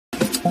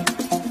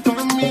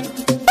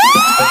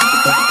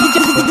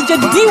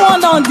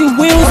D1 on the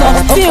wheels of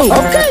steel.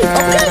 Okay.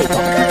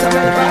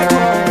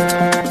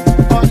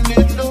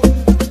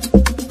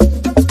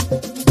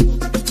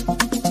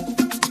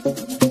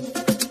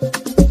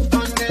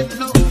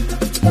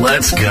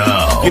 Let's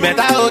go. You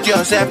better hold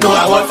yourself. No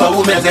award for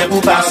women who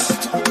pass.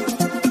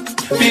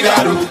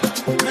 Figaro.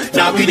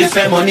 Now we dey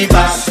spend money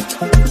pass.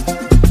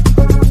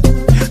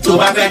 To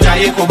ba fe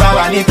jaye ko ba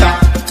wa nita.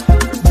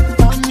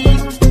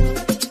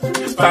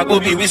 Pago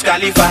bi Wiz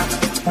Khalifa.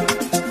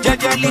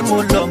 Jejeli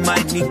mo lo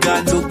my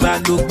nigga lugba.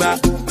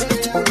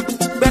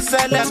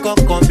 Besele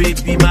kankan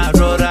baby ma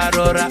rọra.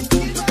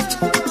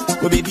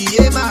 O baby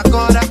e ma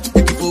kanra.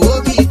 Ifo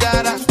obi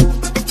dara.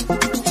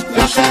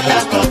 Besele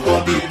kankan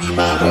baby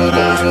ma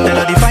rọra. Tell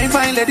all the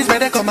fine ladies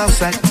better come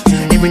outside.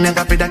 Even if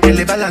I pay that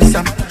kill balance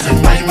up.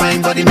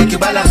 Fine body make you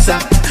balance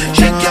up.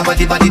 Shake your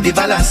body the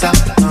balance up.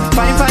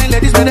 Fine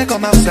ladies better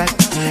come outside.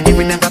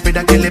 Even if I pay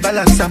that kill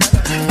balance up.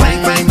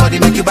 Fine body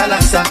make you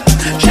balance up.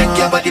 Shake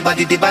your body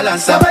the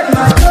balance up. Somebody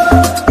might go.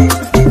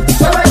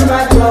 Somebody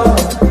might go.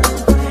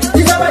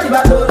 Somebody might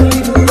go.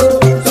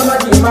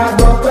 Somebody might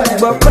go.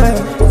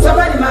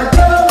 Somebody might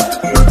go.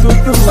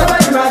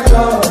 Somebody might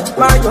go.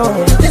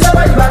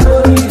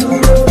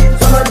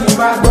 Somebody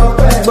might go.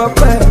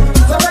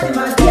 Somebody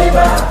might go.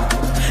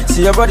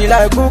 See your body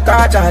like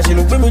Bukata, she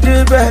look me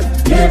deep.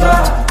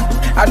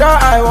 I know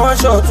I want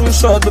short, too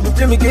short, baby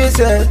play me KIZZ.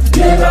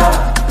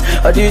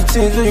 All these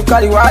things when you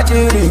carry what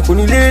you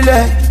couldn't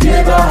lile.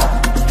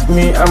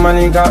 Me and my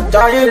nigga,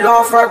 die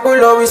love for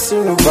cool always see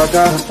no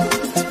baga.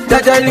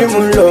 Jajali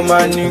mulo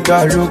my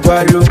nigga,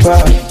 lupa.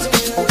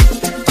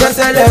 Just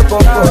a let go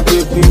for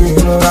baby,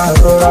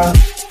 rora.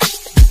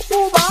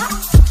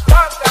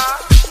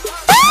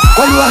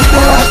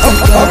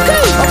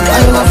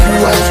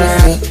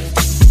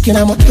 Can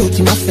I moto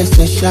to my face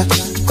shot?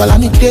 Call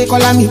me day,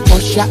 call me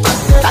Porsche.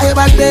 I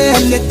ever day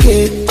LK.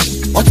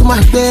 What to my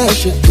day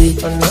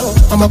shit?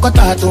 I'm a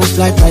cutter, don't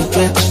fly by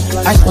jet.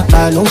 I spot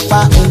a long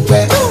far on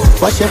where.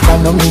 Watch it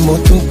pan on me,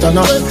 motun turn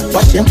up.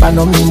 Watch it pan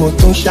on me,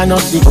 motun shine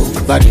up.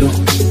 Badu.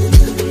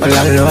 All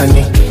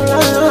alone.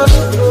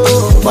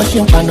 Watch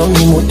it pan on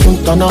me, motun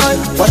turn up.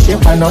 Watch it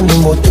pan on me,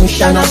 motun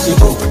shine up.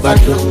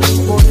 Badu.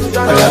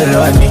 All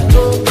alone.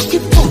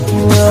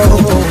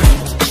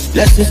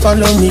 Blessings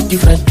follow me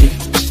differently.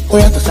 Oh,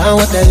 yeah, cause I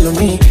want to tell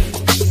me.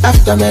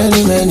 After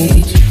many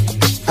hits,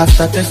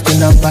 after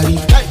testing a body.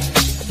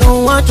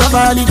 Don't want your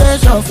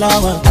validation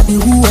flower. I be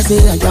who I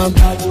say I am.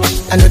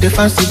 I know they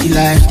fancy the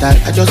lifestyle.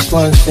 I just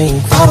want to sing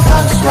for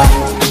swag.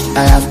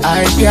 I have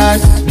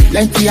ideas,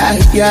 plenty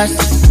ideas.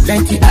 I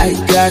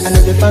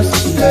know they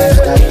fancy the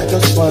lifestyle. I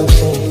just want to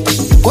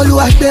sing. Call you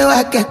a day,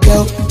 I get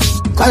you.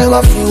 Call you a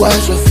few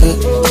hours of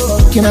it.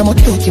 Can I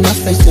moto, can I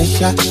face the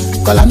shot?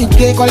 Call me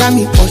gay, call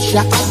me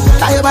Porsche.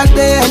 I ever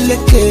day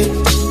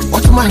LK.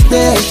 What my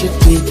day should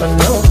be?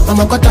 I'm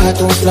a cutter,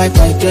 don't fly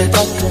by jet.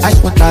 I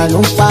spot a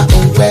long far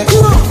on where.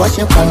 Watch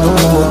him pan on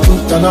me, motun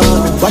turn up.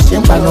 Watch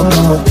him pan on me,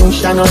 motun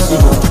shine up.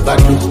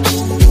 Badu,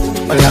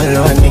 all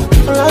alone.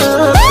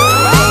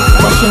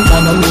 Watch him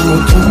pan on me,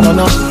 motun turn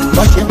up.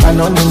 Watch him pan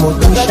on me,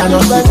 motun shine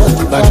up.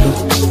 Badu,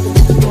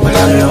 all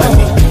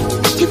alone.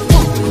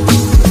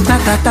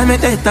 Tata me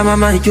teta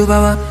mama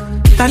ijobawa.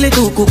 Tale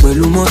to ko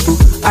pẹ̀lú mọ́tò.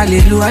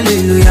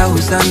 Hallelujah,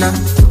 Hosanna.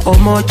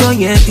 Omo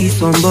joy be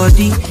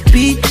somebody.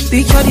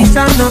 Picture the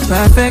sound not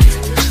perfect,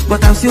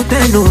 but I'm still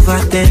 10 over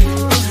 10.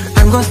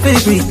 I'm God's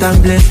favorite and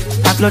blessed.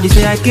 Applaud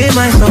say I came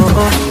my son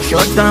up.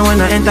 Shut down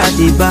when I enter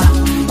the bar.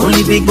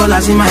 Only big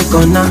ballers in my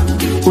corner.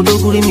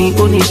 Udoguri me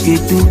go need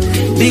to.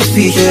 Big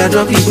fish, I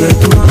drop it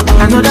too.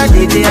 Another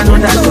day,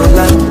 another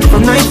dollar.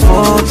 From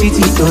 940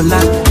 to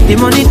dollar. The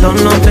money don't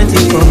know plenty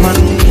for man.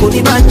 Koni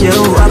baje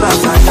o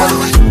abafata.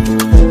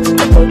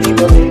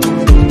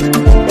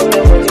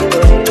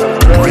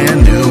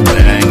 Brand new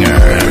banger.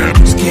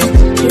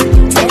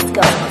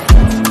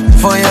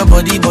 For your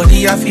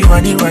body, I feel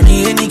running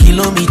any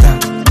kilometer.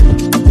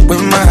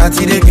 When my heart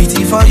is a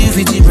pity for you,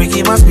 50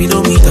 breaking my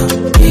speedometer.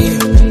 Yeah.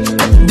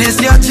 This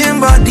your chin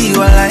body,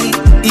 walai.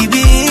 It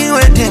be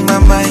within my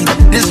mind.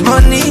 This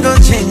money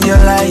gon' change your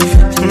life.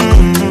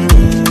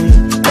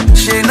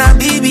 She not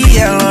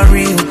BBL or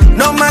real.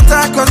 No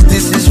matter cause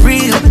this is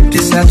real.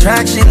 This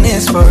attraction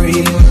is for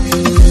real.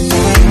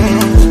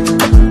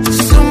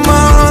 So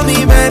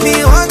mommy,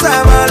 baby, what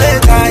time I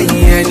let I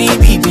any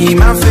BB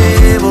my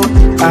favor.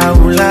 I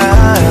will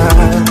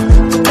lie.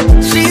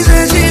 She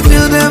said she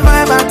feel the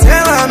vibe. I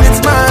tell her it's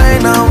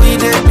mine. Now we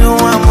did do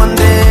one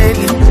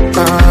daily.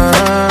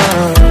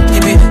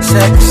 Keep it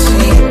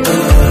sexy,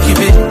 keep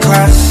it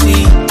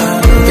classy.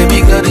 Baby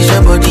girl, this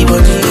your body.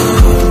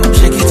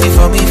 Shake it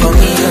for me.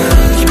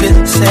 Keep it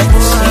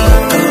sexy,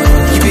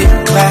 keep it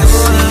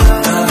classy.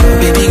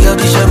 Baby girl,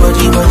 this your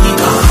body.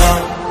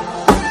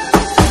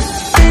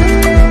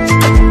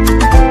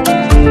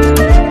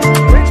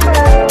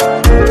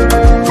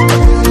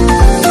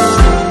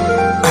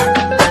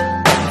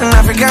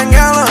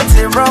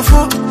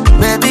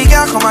 Baby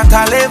girl, come and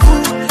tell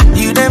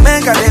you they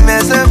make a they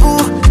mess up.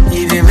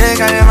 You they make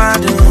a they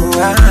mad.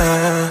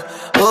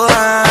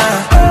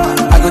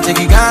 I go take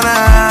you Ghana.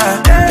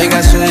 Make a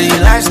I show you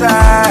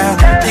lifestyle,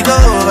 you go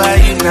over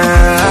you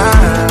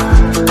now.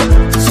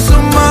 So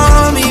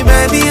mommy,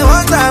 baby,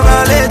 what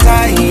about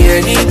later?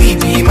 Any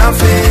baby, my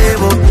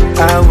favorite,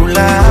 I will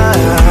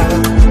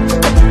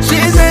lie. She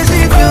says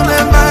she feel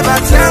the vibe,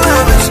 I tell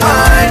her it's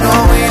fine.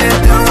 Oh, we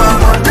didn't do one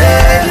more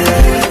day.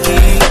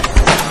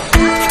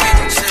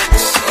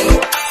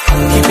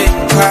 Keep it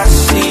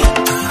classy,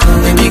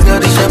 baby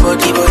girl, this your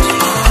body.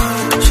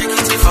 Shake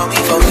it for me,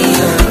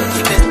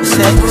 keep it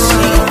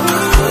sexy,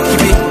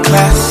 keep it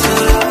classy,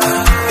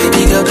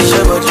 baby girl, this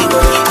your body.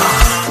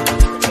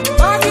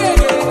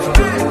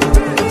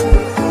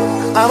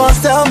 I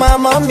must tell my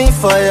mommy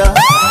for ya.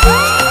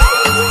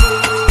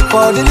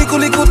 For the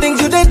little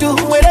things you they do,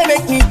 where they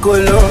make me go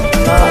low.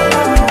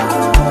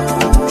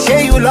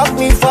 Say you lock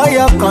me for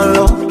your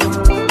color.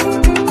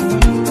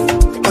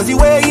 Cause the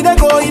way you don't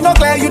go, you don't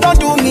clear, you don't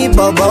do me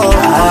bubble.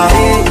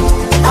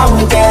 I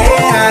won't care.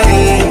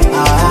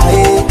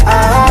 I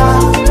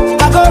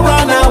go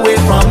run away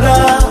from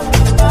love.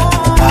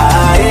 I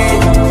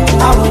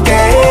won't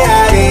care.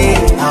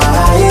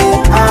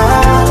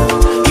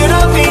 You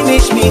don't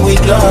finish me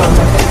with love.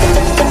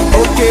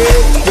 Okay,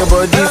 your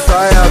body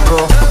fire,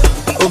 girl.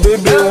 Oh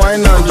baby,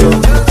 wine and jo.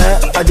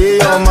 I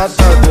did your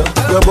matter,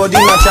 your body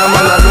na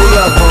chama la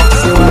doya go.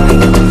 Say what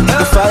the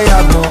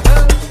fire go.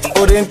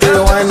 Oh then pay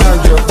wine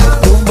and jo.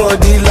 Do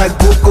body like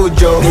Coco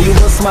Jo. You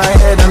bust my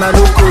head and I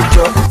look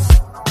Jo.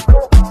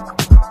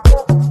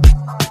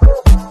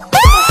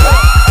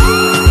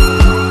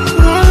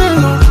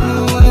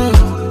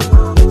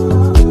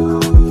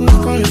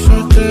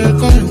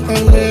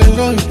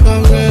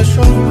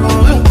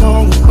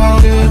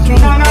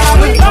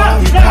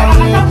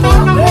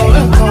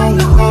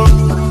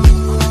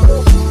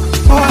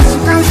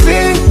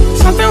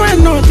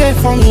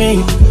 For me,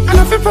 and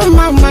if it from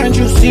my mind,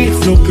 you see,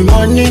 floppy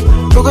money.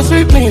 Because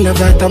sweet me, the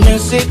vitamin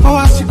C. Oh,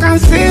 as you can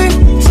see,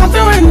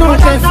 something will not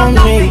there for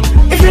me.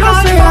 If you don't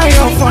say I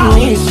am for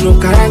me, it's no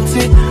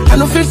guarantee. I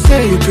know if you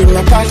say you bring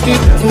my party,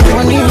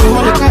 money,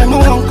 all the time I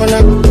won't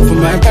connect. For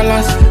my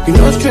balance, you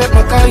know straight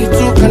my car, you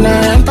too, can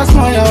I enter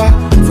small hour?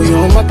 For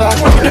your matter,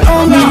 they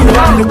all me, you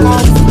want to go,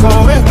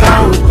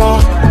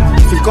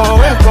 if you go,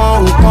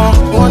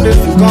 one day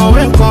if you go,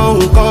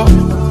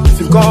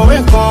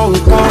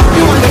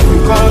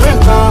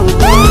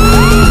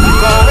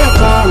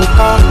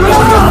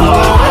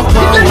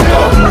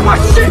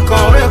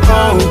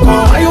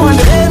 you want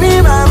it,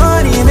 baby, my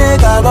money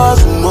make a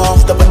boss move.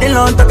 Stop the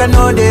long talk, I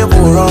know they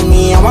will run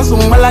me. I want some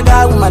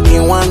malaga with my day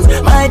ones,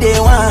 my day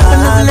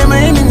one. Let my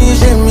enemy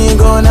shame me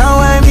go. Now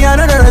I be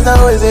another rest, I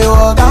always say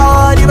walk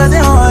out. If I say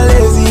I'm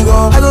lazy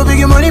go, I go pick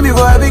your money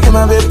before I pick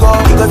my baby go.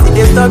 Because if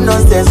they stop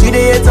nonsense, you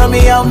they tell me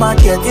how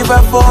market. If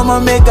I form I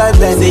make I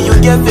bend. Say you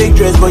get fake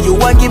dress, but you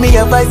won't give me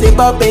advice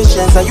about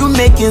patience. Are you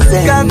making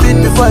sense? Can't beat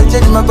before I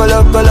change my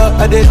color.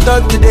 I they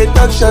talk,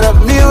 shut up.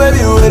 Me where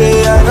you with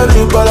it, I know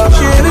you call up.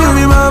 She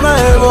be mama,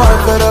 ever I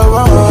fed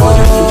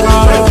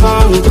up.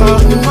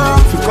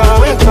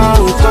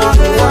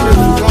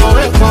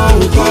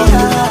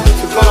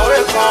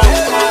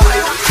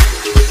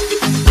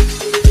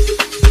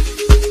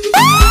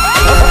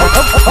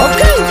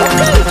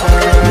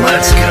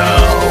 Let's go.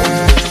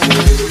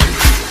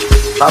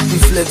 Happy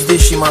flex day,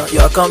 shima.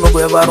 Your account no go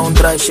ever run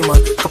dry, shima.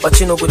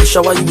 Cappuccino go dey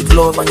shower you with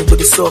love, and you go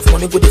dey soft.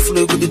 Money go dey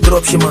flow, you go dey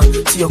drop, shima.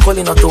 See you're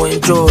calling out to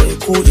enjoy a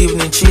cool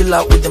evening, chill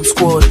out with them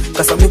squad.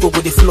 Cause amigo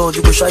go dey flood,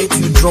 you go shy to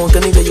you drunk.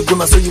 Anywhere you go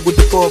now, so you go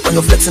dey pop, and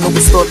your flexing no go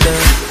stop them.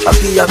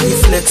 Happy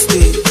flex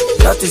day.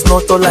 That is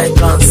not all I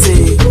can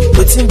say.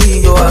 Waiting be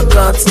your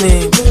account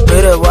name.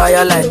 Better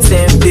wire like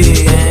 10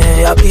 day.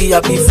 Happy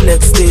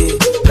flex day.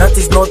 That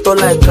is not all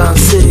I can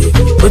say.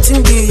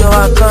 Waiting be your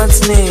account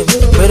name.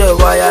 Better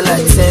wire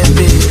like 10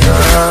 day.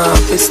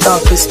 Pista.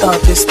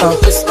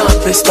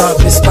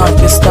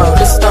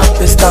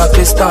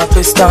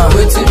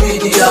 Waiting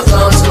be the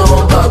account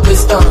number.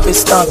 Pista.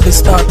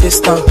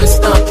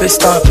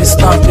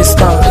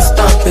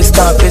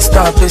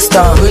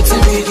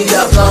 Waiting be the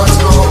account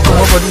number. Come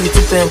on body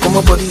to them, come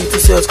on body to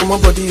sales, come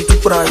on body to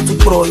pry, to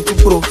pro.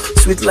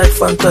 Sweet like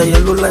Fanta,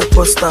 yellow like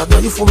custard. Now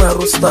you for my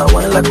roaster,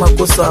 wine like my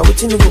cosa.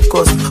 Waiting you go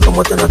cost, I'm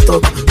more than a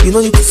talk. You know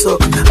you to suck.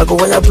 I go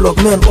wire block,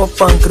 men up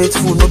and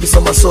grateful. No be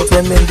somersault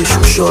when men they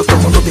shoot short.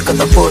 Come on, no be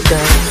catapult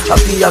them.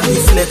 Happy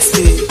flex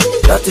day.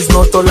 That is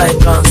not all I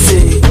can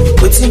say.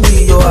 Waiting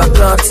be your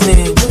account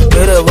name.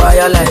 Better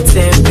wire like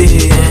 10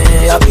 day.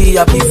 Happy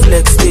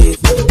flex day.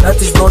 That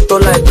is not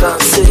all I can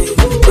say.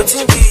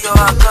 Waiting be your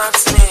account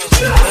name.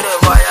 Better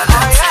wire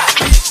like 10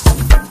 day.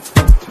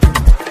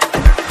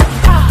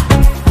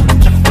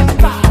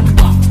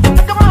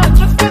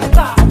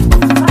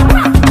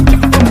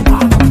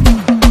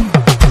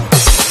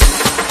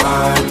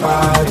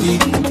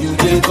 You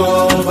dey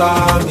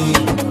cover me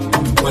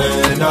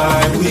when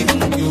I weak.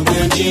 You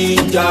dey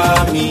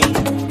ginger me.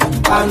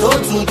 I know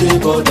today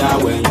bother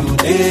when you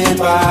dey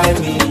by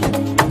me.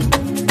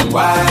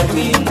 Why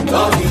me?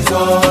 Love is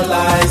all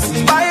I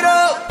see.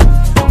 SPYRO,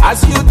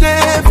 as you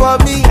dey for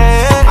me,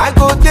 I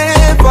go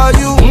dey for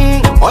you.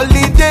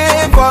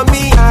 Holiday for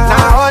me,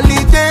 now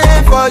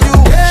holiday for you.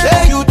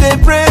 Say you dey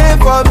pray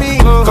for me.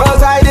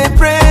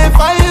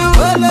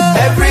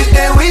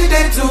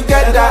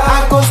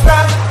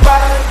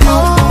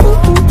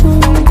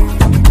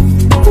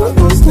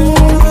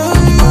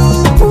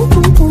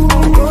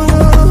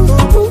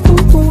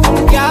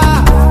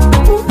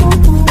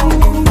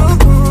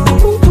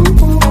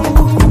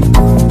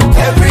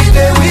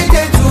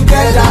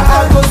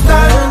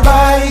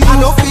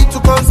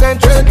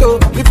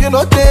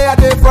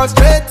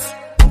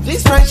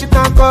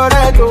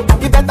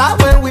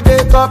 better when we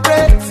dey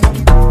cooperate.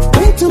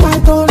 Wait to my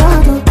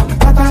tornado,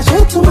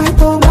 attaché to my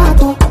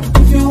tomato.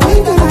 If you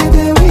win, then I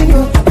dey win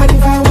you. And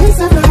if I win,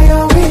 then I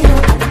your win.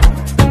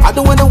 I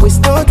don't wanna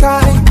waste no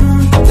time.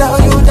 Tell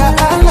you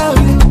that I love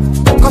you,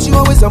 cause you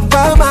always on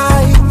my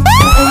mind.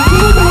 And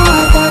you know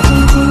I got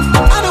you too.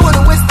 I don't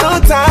wanna waste no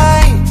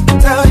time.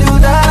 Tell you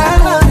that I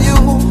love you,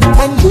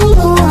 and you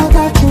know I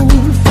got you.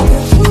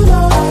 You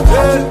know I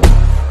got you.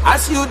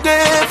 As you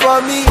there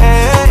for me,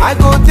 I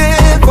go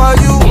there for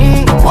you.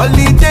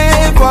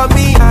 Holiday for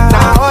me,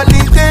 now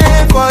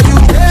holiday for you.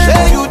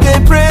 Say you dey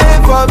pray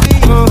for me,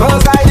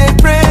 cause I dey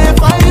pray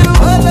for you.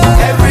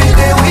 Every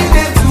day we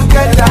dey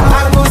together,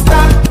 I go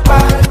stand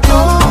by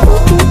you.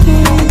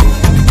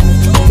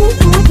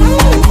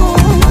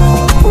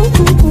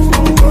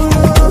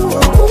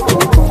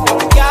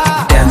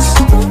 Dance,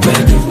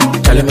 baby,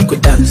 tell me go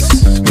dance,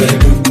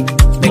 baby,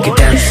 make it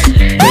dance,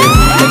 baby,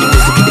 let the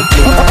music in the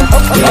club.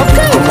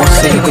 Come on,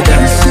 say you go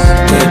dance,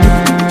 baby,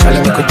 tell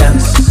me go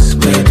dance,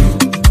 baby,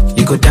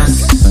 you go dance,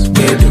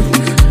 baby,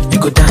 you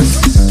go dance.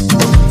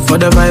 For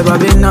the vibe I've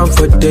been out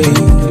for days,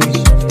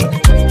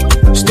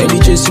 steady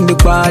chasing the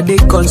bar, they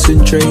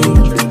concentrate.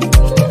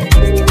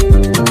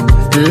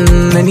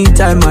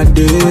 Anytime I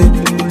day,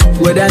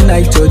 whether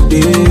night or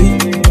day,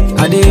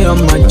 I day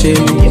on my chase.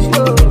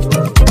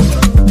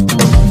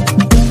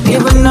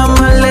 Even on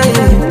my leg,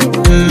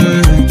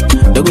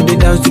 they go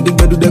dance to the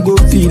bed, they go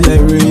feel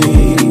like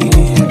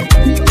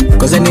rain.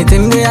 Cause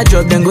anything they I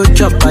drop, then go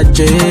chop a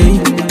J.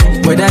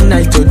 Whether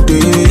night or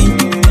day,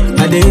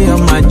 I day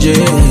on my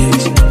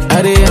J's,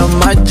 I day on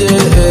my J.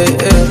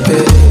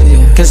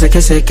 Kese,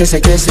 kese, kese,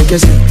 kese,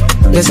 kese,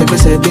 kese,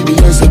 kese, baby,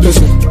 kese,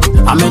 kese.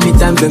 How many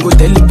times they go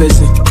tell the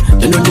person?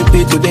 They know they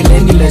pay to them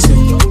any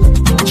lesson.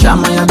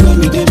 Shama ya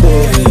baby they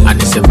beg,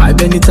 and it's a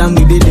vibe anytime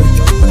we did it.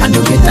 I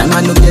no get time,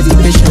 I no get the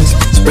patience.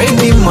 Spread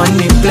the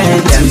money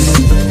plenty.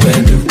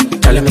 Baby,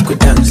 tell them I could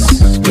dance.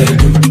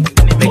 Baby,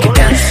 make it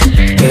dance.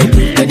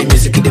 Baby, let the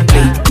music in the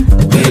play.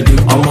 Baby,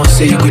 almost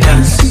say you could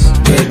dance.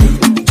 Baby,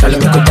 tell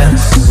them I could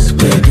dance.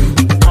 Baby,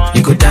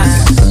 you could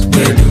dance.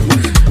 Baby,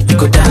 you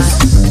could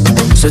dance.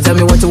 So tell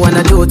me what you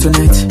wanna do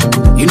tonight.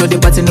 You know the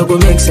party no go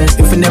make sense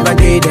if you never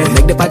did there.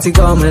 Make the party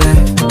come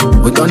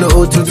alive. We gonna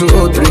 02 to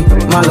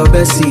 03, my love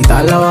best seat,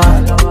 alawa.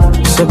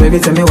 So baby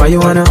tell me why you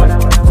wanna.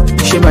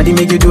 She body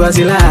make you do as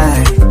you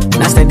like.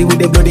 Now steady with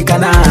the bloody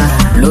canal.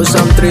 Blow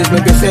some trees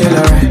make you feel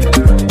alright.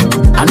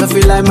 I don't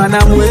feel like man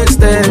I'm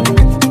wasted,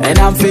 and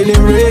I'm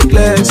feeling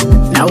reckless.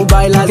 Now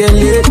buy like a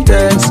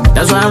latest.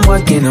 That's why I'm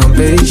working on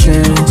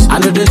patience. I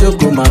know the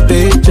joke with my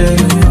paycheck.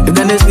 You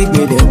gonna sleep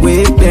me the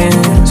weekend.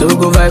 So we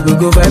go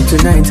vibe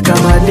tonight.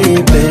 Come on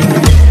deep,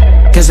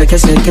 Kese,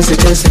 kese, kese,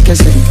 kese,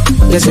 kese,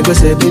 kese,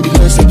 kese, baby,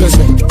 kese,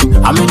 kese.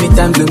 How many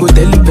times they go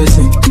tell the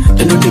person?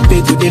 They know they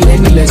pay to the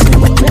learn the lesson.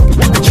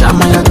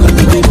 Shama ya go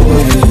to the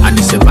boy, and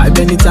it's a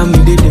vibe anytime we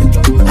did it.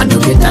 I no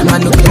get time,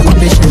 I no get the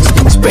patience.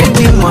 Spread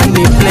the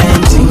money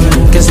plenty.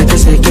 Kese,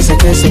 kese, kese,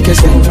 kese,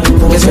 kese,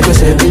 kese,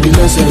 kese, baby,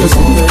 kese, kese.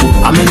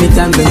 How many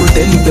times they go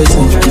tell the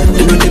person?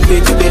 They know they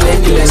pay to the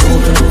learn the lesson.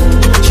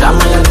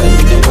 Shama ya go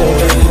to the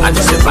boy, and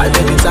it's a vibe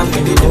anytime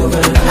we did it.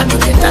 I no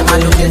get time, I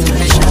no get the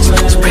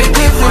patience. Spread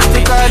the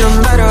money. God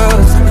don't matter,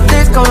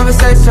 these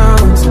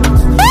conversations,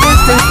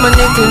 these things my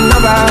nigga know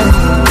about.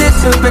 This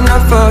has been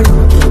enough for you,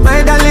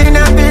 my darling. I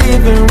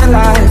believe in real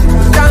life.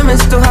 Time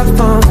is to have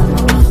fun.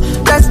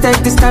 Let's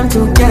take this time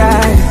to get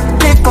high.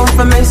 Need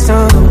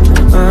confirmation,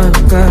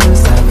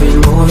 cause I've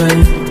been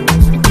moving,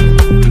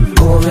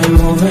 moving,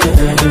 moving.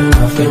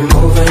 I've been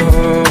moving,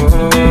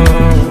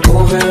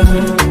 moving.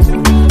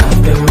 I've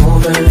been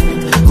moving,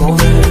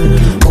 moving,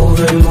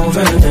 moving,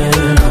 moving.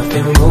 I've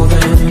been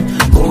moving,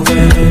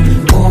 moving.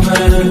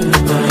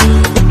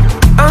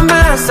 I'm a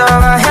mess of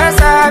a hair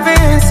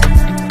savings.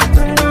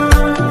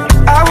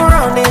 I would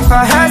run if I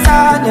had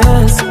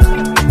sadness.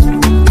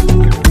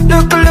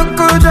 Look,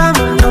 good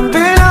drama, I'm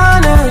being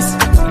honest.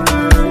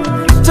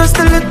 Just a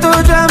little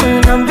drama,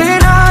 I'm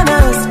being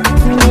honest.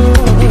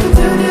 You can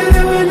tell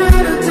that we're not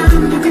out of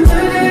time. You can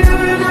tell that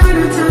we're not out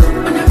of time.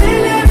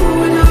 Unavailable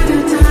when all the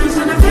times.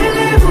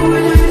 Unavailable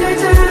when all the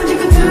times. You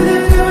can tell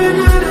that we're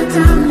not out of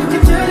time. You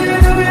can tell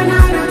that we're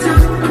not out of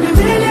time.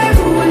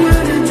 Unavailable when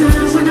all the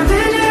times.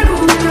 Unavailable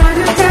when all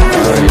the times.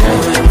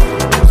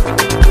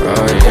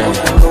 Oh yeah.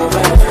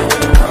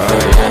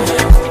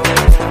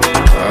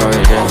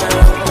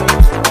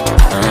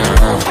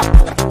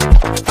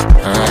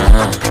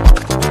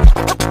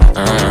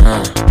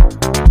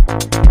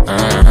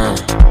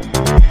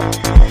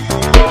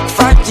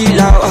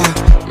 Lawa,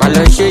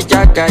 malo she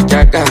jaga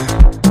jaga.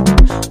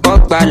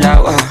 Bogba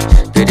lawa,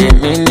 pere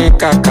mi ni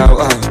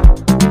kakawa.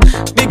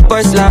 Big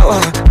boys lawa,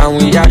 and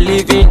we are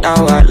living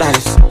our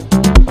lives.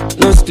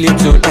 No sleep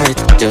tonight,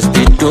 just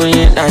be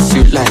doing as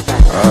you like.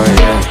 Oh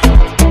yeah,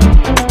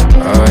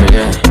 oh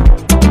yeah,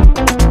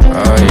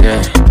 oh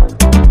yeah,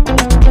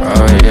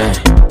 oh yeah.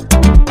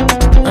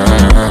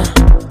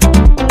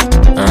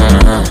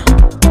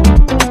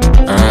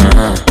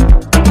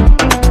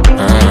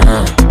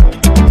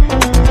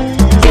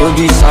 To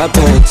be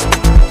serpent,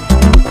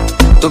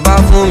 to buy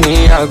for me,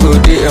 I go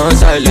there on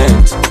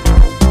silent.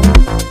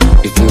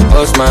 If you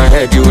bust my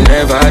head, you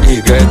never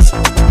regret.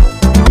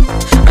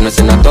 And I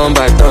say na turn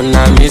by turn,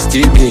 I miss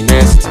the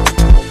next.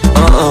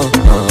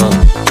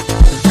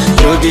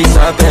 You be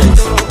serpent.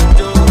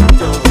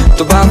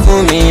 To back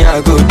for me,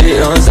 I go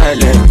day on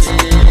silent.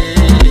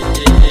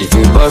 If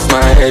you bust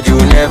my head, you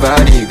never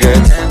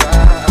regret.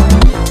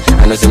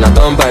 And I say na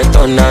turn by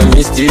turn, I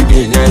miss the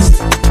next.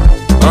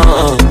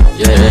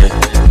 Yeah.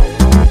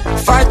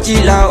 Fati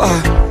lawa,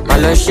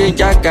 malo she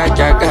jaga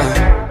jaga.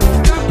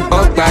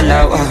 Ogba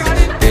lawa,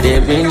 tere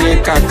mini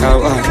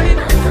kakawa.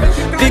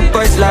 Big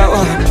boys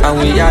lawa, and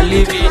we are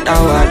living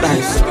our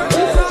lives.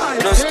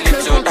 No sleep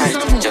tonight,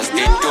 just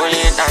be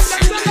doing that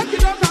shit.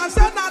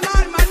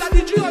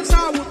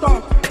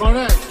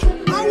 Correct.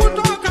 I will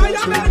talk, I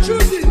am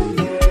choosing.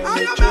 I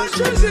am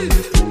choosing.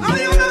 I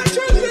am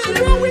choosing.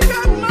 You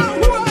wicked man,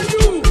 who are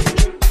you?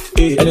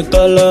 Ẹni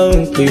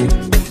tọ́lọ́run pé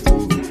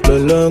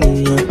lọ́lọ́run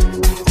yan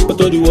ó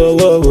tó di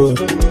wọ́wọ́wọ́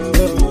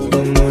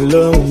ọmọ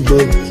ọlọ́run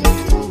gbọ́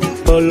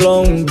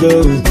ọlọ́run gbọ́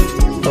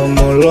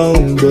ọmọ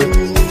ọlọ́run gbọ́.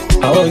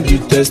 I want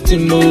give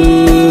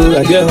testimony,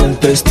 I get on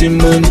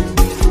testimony.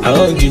 I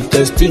want give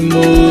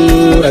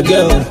testimony, I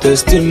get on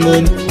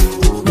testimony.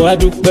 Mo á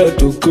dúpẹ́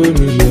tó kó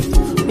mi yọ,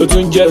 ó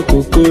tún jẹ́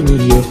kókó mi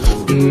yọ.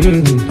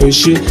 Ó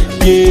ṣe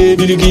yé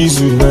dídí KIZZ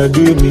máa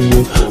dó mi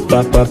yọ.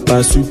 Pàpàpà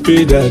súpé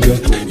dàgbà,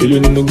 èlò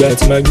ni mo gbà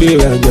tí máa gbé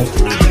ràgbà.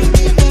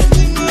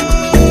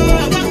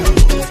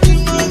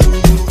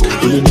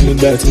 Èlò ni mo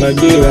gbà tí máa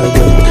gbé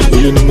ràgbà.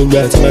 Èlò ni mo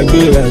gbà tí máa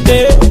gbé ràgbà.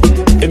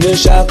 Èmi ò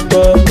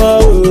ṣàkọ mọ́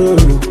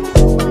òòrùn.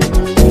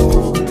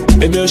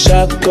 Èmi ò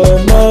ṣàkọ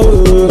mọ́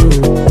òòrùn.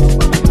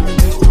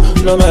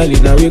 Normally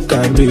now we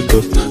can wake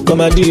up.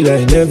 Come a deal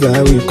I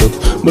never wake up.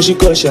 But she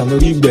cause I'm a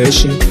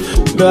regression.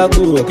 No I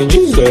could walk in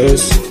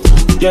Jesus.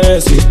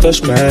 Yes, it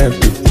touch my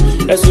happy.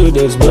 Yes, so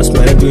does bust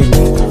my brain.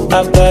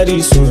 After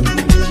this one,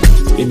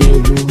 baby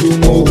you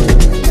move.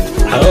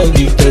 I won't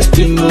give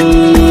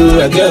testimony,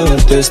 I get on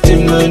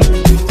testimony.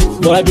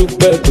 But I do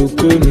better to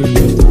call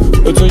me.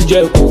 But don't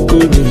just call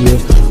me.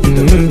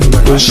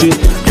 Oh shit,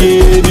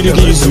 yeah, did you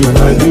KIZZ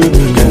I do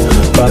me.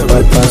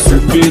 Papa,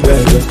 super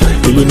dada.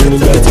 You know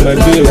that my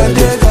baby.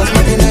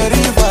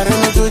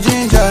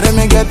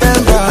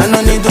 I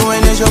don't need to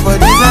win a show for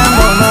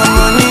December. No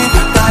money,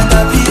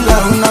 Caterpillar,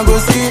 who not go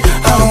see.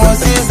 I want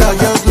Caesar,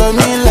 just love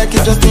me like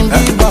it's Justin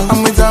Bieber.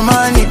 I'm with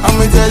Armani, I'm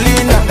with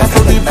Elena,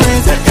 Afrobeat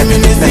Prince,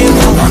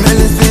 Eminescence. I'm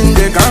listening,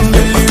 they can't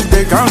believe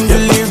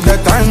the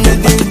time they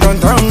did. Don't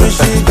tell me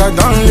shit, I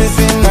don't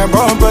listen. I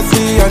bump a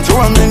see, I show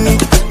a mini.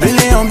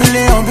 Billion.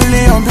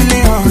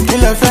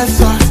 Kill a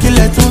fessa, kill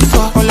a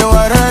tunsa. Only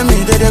what I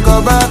mean, they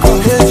go back. Oh,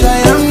 yes, I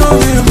am no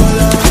people.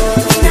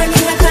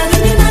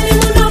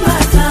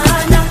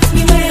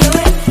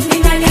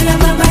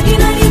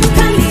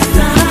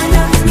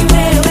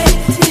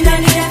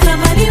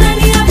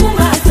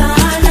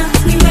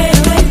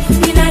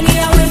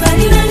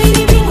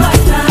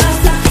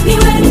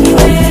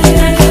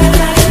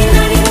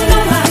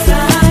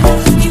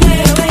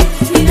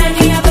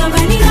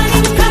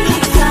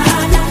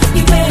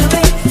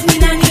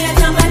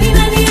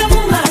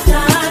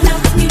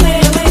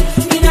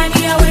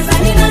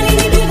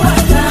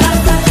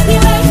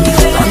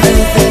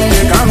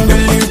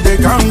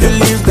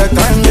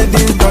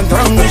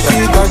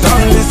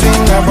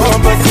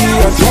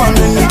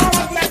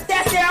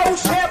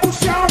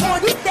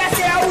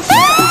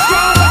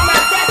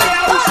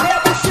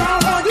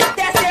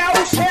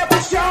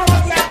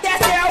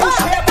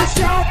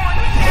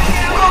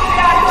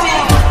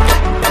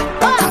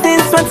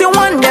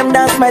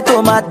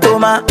 My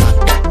toma.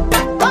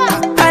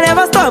 I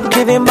never stop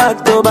giving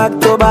back to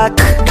back.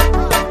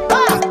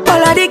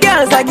 All of the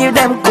girls I give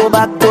them go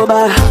back.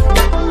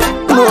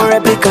 No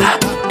replica,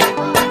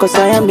 cause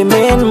I am the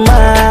main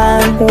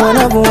man. 1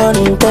 of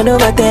 1, 10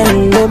 over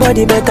 10,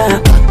 nobody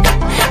better.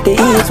 They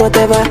eat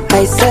whatever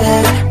I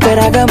said.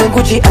 Ferragamo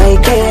Gucci I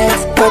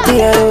get.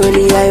 Party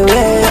early I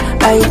wear.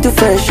 I eat too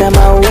fresh, I'm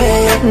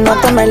aware.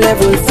 Not on my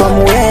level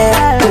from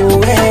where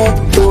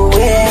to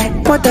where.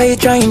 What are you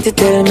trying to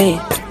tell me?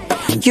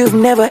 You've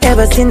never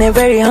ever seen a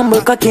very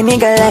humble cocky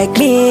nigga like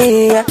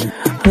me.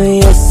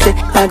 Yes,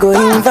 I go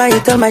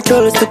invite all my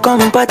trolls to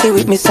come party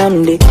with me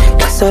someday.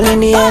 Cause all in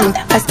the end,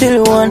 I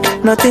still want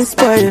nothing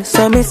spoiled.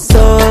 So me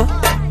so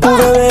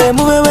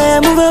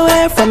move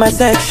away from my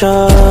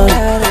section.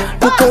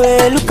 Look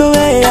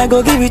away, I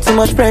go give you too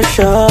much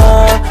pressure.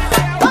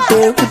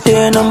 Put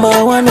it,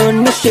 number 1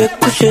 on the shake,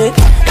 push it.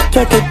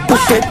 Check it,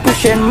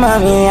 push it,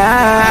 mommy.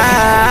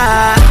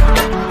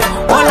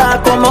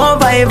 Hola, como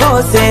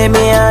VIBEZ,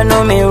 me I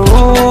know me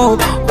rule.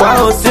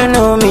 Wow, you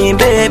know me,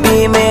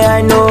 baby, me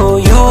I know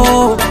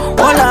you.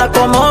 Hola,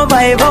 como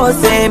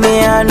VIBEZ,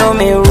 me I know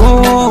me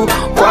rule.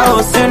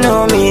 Wow, you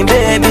know me,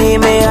 baby,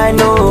 me I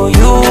know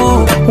you.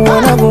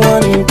 1 of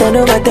 1, 10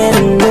 over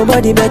 10,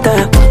 nobody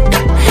better.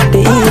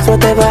 They eat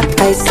whatever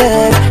I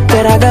said.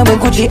 Ferragamo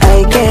Gucci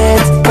I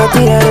get.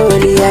 Party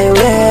early I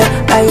wear.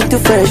 I eat too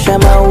fresh,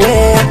 I'm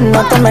aware.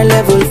 Not on my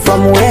level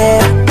from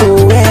where to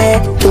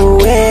where.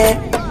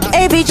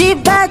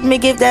 ABG bad, me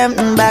give them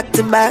back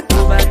to back.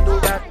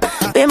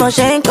 mo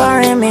ṣe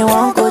calling me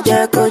won't go je.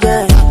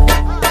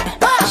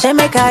 She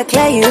make I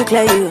clear you.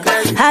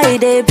 How you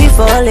dey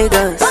before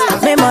Lagos?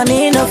 Me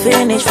money no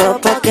finish for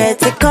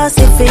pocket, it cost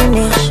it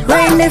finish.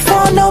 Rain they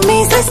fall no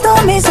means the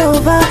storm is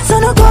over. So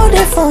no go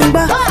the phone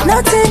back,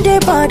 nothing they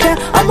bother.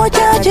 I'ma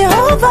judge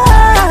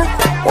Jehovah.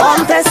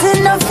 One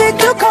person no fit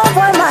to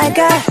cover my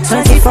guy.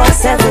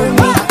 24/7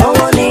 me,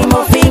 oh name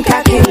mo fin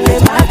kakile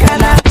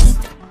makana.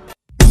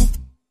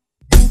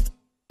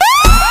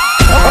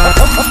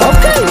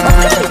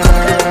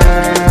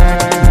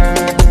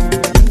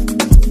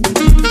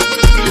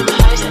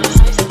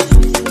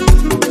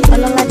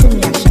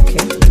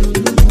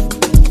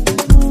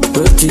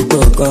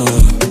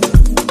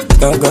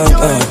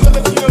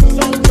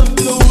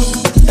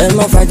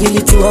 Emma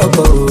fragility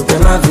ọkọ̀ òkè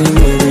má fi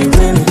wèrè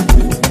wé mi.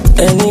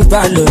 Ẹni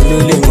bá lò ló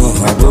lè mọ̀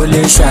àbó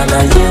lè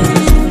ṣàlàyé mi.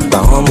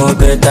 Báwọn ọmọ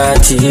bẹ́ta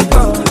ti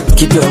pọ̀,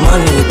 keep your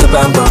money tó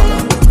bá ń bọ̀.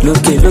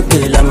 Lókè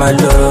la máa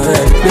lọ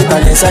ẹ̀ gbé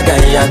balẹ̀ sága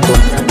ìyàtọ̀.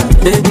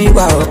 Bébí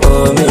wà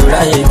ọkọ̀ mi ò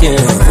ráyè kí n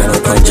fẹ́ràn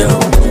kan jẹun.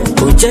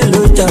 Kò jẹ́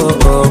ló jẹ́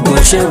ọkọ̀ kò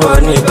ṣe wọ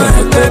ní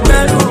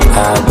pẹ̀lẹ́pẹ̀lú.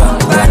 Àgbà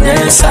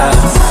Vanessa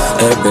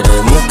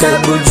ẹgbẹ̀rẹ̀ mú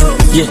kẹ́gbójú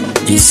yé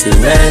ìsè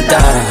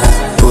mẹ́ta.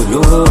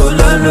 Olówó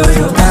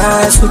olólóyún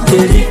aṣọ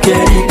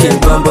kéríkéríké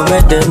gbọ̀ngbọ̀n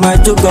mẹ́tẹ̀ máa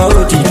jógan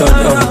ó di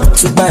dandan.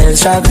 Super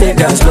extra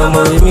Vegas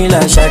lọmọ èmi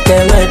là ṣàkẹ́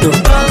mẹ́dọ̀.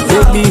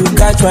 Baby you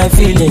catch my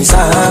feelings,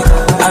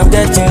 I'm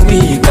getting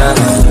weak.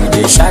 You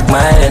dey shake my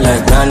head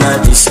like Ghana,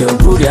 this your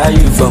booty, how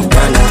you from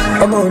Ghana?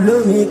 Ọmọ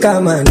olómi ká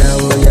máa nà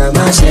òyà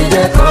má ṣe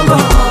jẹ́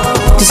kọ́mọ̀.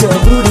 This your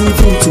booty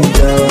fit to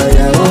jà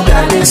wáyà ó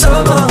dalẹ̀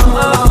sọ́mọ̀.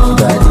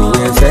 Ìbàdí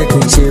yẹn fẹ́ kí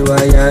n ṣe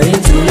wáyà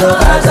into your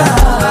àzà.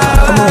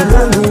 Ọmọ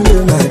olómi ló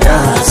máa dá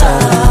àṣà.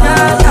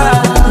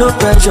 No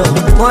pressure,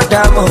 wọ́n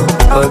dámọ̀,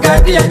 ọ̀gá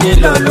díẹ̀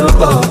nílò ló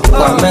bọ̀.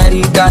 Wọ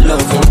Amẹ́ríkà lọ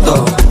fún tọ̀,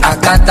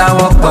 àkátá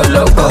wọn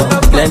pọ̀lọ́pọ̀.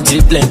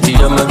 Plenty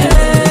ọmọ mi,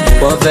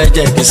 wọ́n fẹ́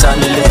jẹ́ kí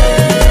sánilé.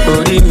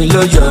 Orí mi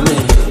ló yọ mí,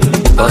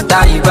 ọ̀tá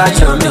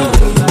ìbájọ́ mi.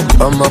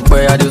 Ọmọ pé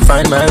I dey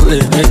find my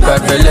way, nípa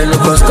pẹ̀lẹ́ ló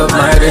kọ́ stop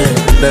my rain.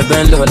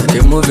 Bẹ̀bẹ̀ ń lọ like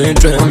a moving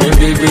train, mi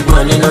bí big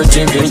money no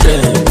changing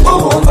train.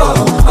 Owó ń bọ̀,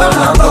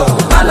 ọ̀nà ń bọ̀,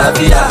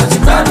 àlàáfíà ti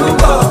gbádùn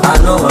bọ̀. I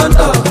no wan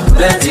talk,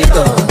 plenty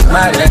talk,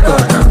 my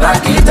record na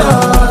back it up.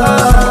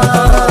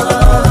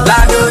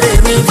 Ládùúrè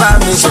mi bá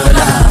mi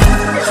ṣọlá,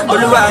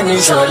 Olúwa ní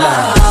ṣọlá.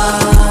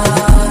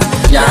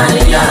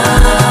 Yáyá.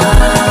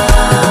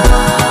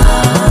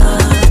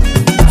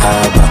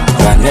 Àgbà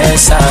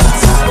Vanessa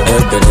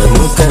ẹgbẹ̀rẹ̀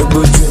mú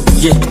kẹ́gbójú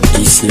yé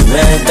ìsì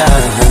mẹ́ta.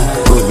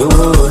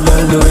 Olówó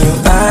olólóyún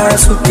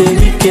aṣọ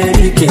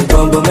kéríkéríké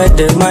gbọ̀ngbọ̀n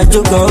mẹ́tẹ̀ máa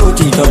jógan ó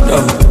di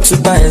dandan.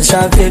 Super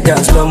extra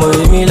Vegas lọmọ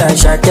èmi là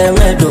ṣàkẹ́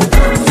mẹ́dọ̀.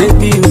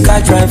 Baby you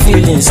catch my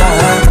feelings,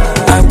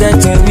 I'm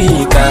getting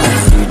weak.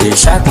 You dey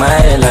shake my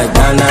head like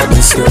Ghana,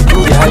 this your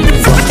booty, how you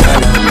from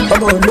Ghana?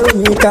 Ọmọ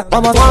olómi ká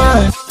ọmọ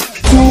kan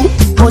kú,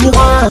 mo ní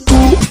kan kú.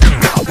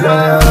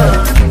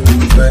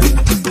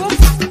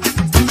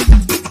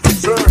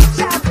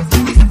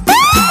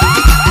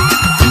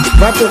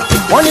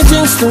 Wọ́n ní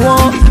things tí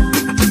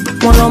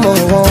wọ́n lọ́mọ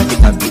wọn,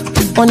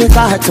 wọ́n ní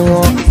káàtì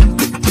wọn,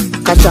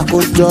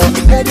 kàṣàkójọ,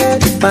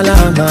 bálá.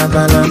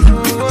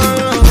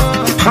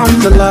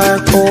 Alhamdulillah,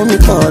 kò mí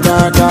pọ̀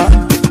dáadáa,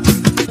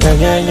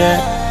 yẹ́yẹ́yẹ́.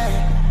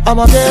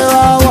 Ọmọdé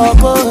wa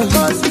wọ́pọ̀,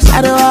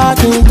 sáré wá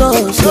kí n tó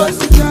sọ.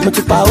 Mo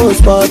ti pa ó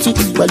spọ́tì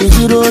pẹ̀lú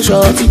zero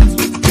ṣọ́ọ̀tì.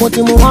 Mo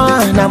ti mú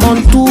one, I'm on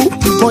two.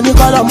 Mo ní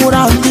kọ́lọ̀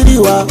múra kiri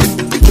wa,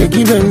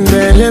 kèkí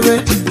bẹ̀rẹ̀ lébé.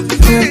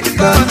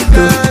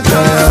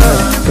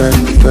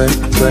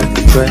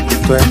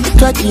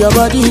 Twerk your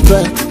body,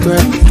 twerk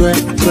your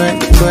body,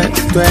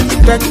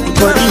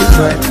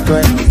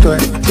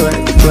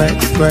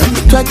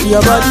 twerk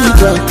your body,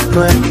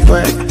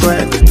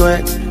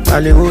 twerk.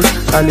 Hollywood,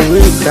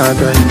 down,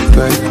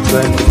 twerk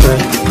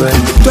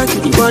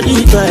your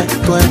body,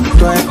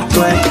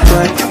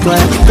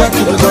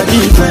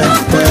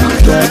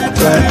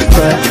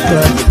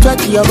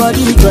 twerk your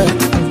body,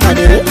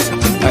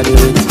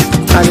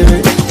 I did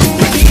it.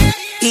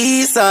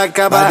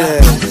 Isakaba,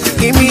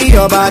 give me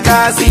your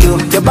Bakasio.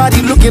 Your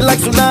body looking like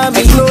tsunami,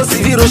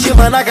 explosive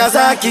Hiroshima,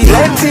 Nagasaki.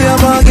 Plenty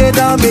of money,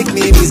 don't make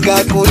me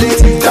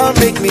miscalculate. Don't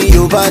make me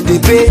over the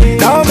pay.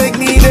 Don't make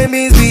me the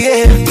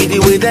misbehave. It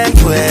with them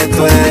twerk.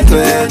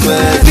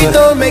 It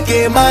don't make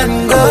a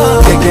man go.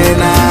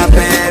 Again,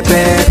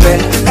 pepe.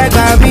 And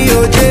I be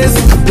your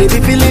Jesus. Baby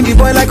feeling the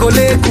boy like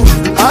Oleku.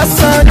 I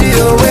saw the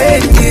way,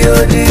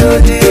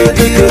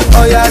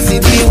 oh yeah, see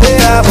the way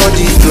I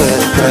body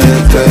twerk.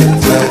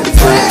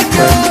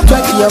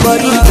 Twerk your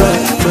body,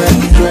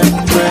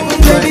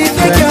 Baby,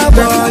 take your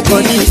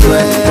body,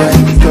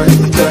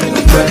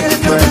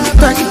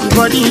 twerk your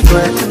body,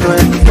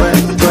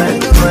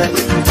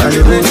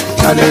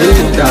 I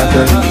live that,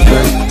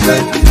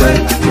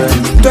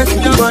 twerk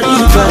your body,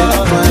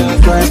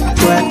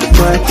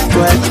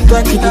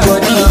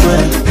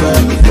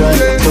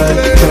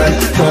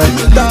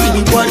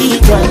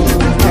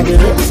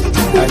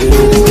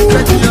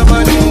 twerk your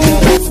body,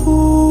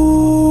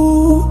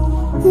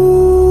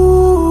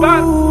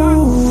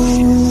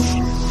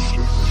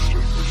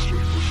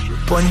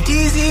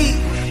 Pontizi,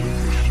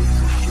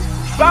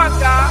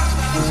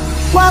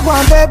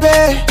 Wagwan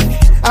baby,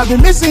 I've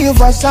been missing you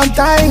for some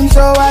time,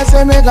 so I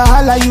say make a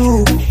holla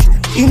you.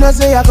 You know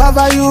say I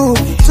cover you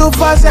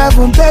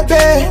 247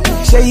 baby.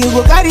 Say you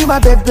go carry my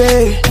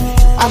baby,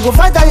 I go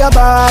fight all your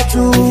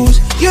battles.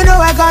 You know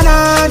I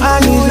gonna,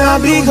 and it's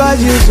not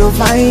because you so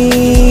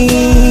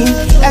fine.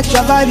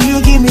 Extra body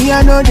you give me,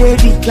 I know they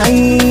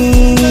decline.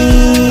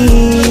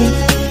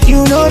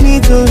 You no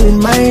need to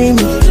remind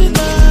me.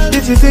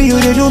 This is thing you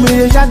they do me,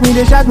 they shot me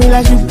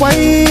like you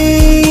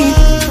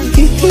whine.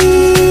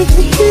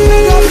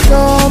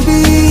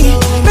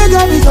 Make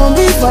up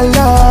zombie for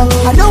long.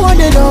 I don't want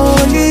it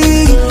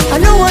lonely. I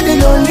don't want it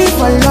lonely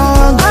for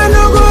long. I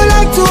don't go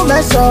like to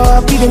mess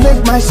up. You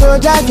make my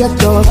soldier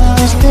get up.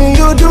 This thing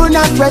you do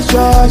not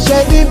pressure.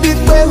 Shady big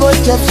way, go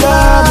check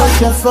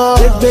for.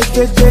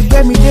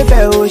 Get me the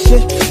bell,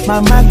 shit.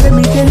 Mama, get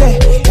me the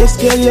leg.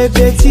 Escale,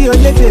 betty, or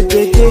let it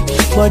be.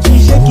 Body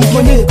shaky,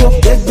 money go.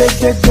 Get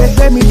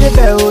me the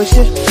bell,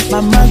 shit.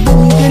 Mama, get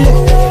me the leg.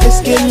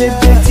 Escale,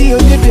 betty, or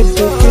let it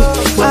be.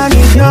 And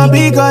it's not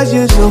because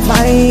you're so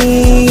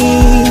fine.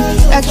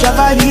 Extra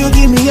body you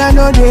give me, I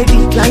know they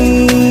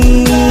decline.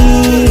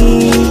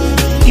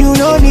 You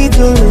no need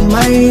to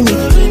remind me.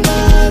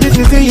 This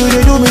is the you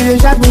they do me, they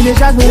shot me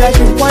like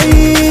you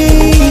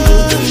whine.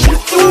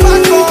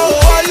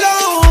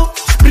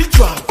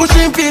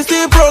 Pushing peace,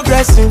 still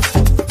progressing.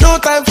 No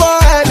time for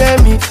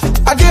enemy.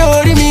 I get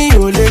hold me,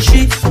 ole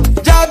she.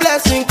 Jah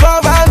blessing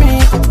cover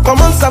me. Come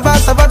on,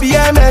 Sava, be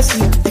a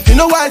messy. If you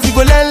know why, you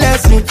go learn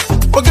lesson.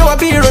 Okay, what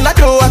be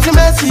Ronaldo, what's a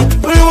Messi?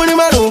 Who you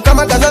want to come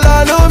and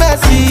Gazala, no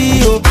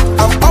Messi.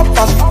 I'm up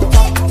fast.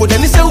 But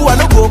then you say, who I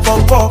no go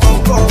come.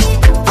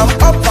 I'm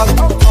up fast.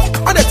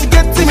 I let you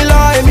get to me,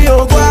 like me,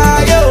 oh,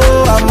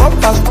 I'm up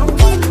fast.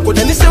 But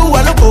then you say, who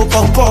I no go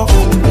come.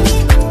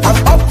 I'm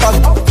up fast.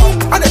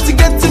 I let you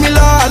get to me,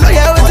 like I know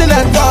you're waiting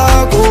and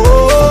talk.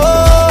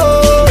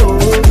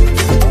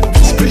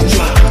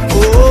 Spiritual.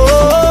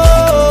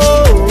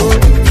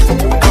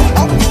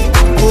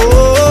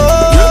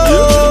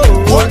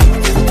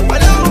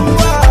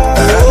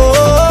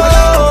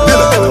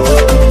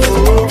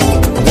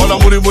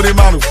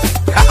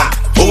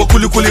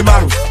 Kuli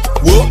maru,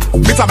 wo,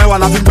 mita me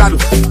wala fin badu,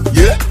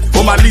 yeah,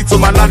 oh my lead to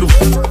my ladu.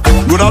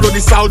 Ronaldo the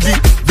Saudi,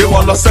 they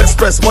want Los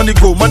Express, money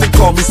go, money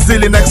come, it's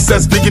still in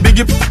excess, biggie,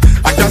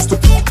 I got to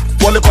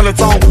call it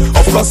town,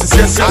 of course it's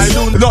yes, I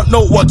do not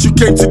know what you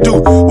came to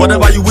do,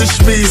 whatever you wish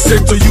me is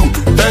same to you,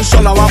 then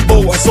shall I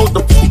rambo, I sold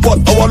the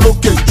what, I want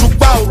locate, juke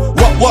bow,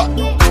 what,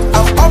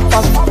 I'm up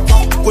fast,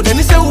 but then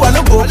you say who I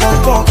no go,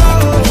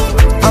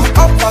 I'm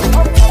up fast,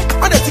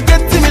 I let you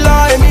get to me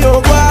like me, oh,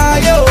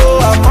 why,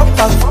 I'm up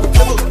fast.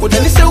 But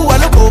then you say, who I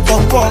no go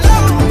bump up.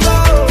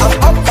 I'm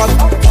up fast.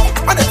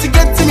 I let you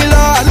get to me, Lord.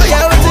 I know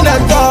you're waiting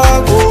and talk.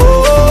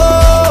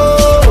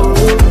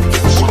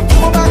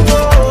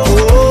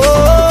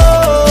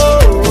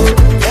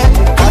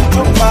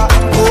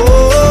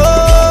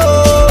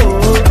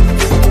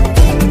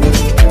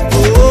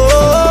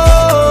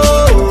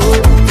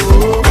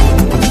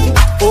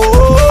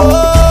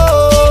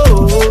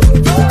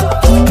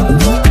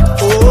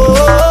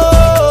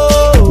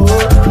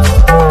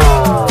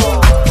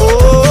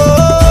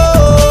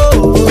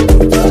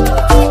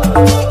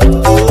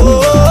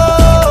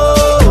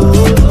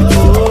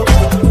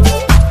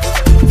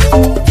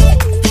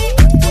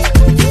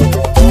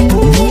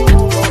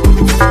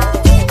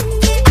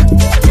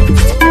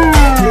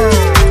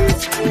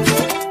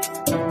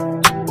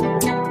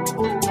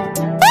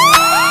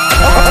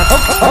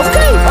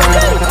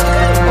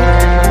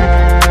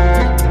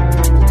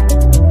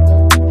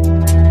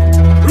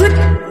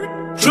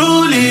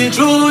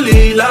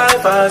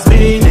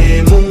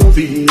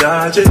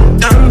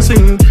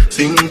 Dancing,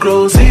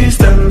 synchro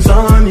systems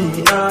on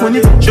it. When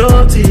it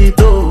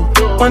shortito,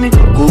 when it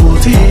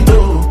goatito.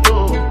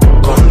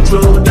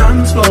 Control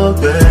dance floor,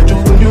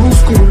 bedroom, new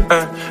school.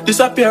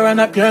 Disappear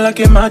and appear like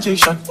a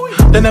magician.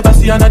 They never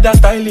see another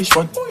stylish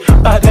one.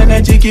 Bad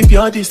energy, keep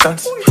your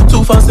distance.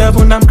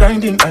 247, I'm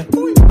grinding.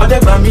 I they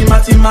call me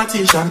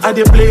mathematician. I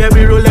they play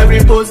every role, every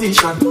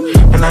position.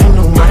 And I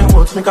know my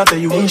words, make I tell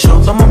you in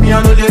short. Some of me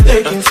I know they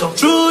taking some.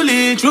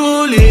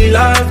 Truly,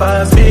 life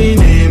has been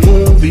a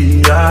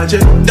movie. I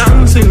just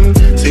dancing,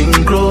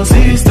 synchro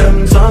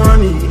systems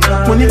on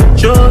it. When it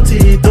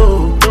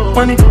shortito,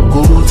 when it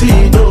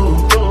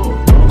goatito.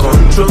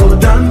 Control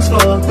dance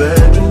floor,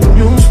 bedroom,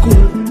 new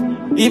school.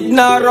 If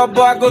not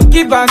rubber, I go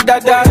keep and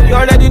dada. You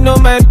already know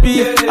my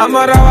beat. I'm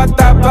a rawa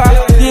tapa,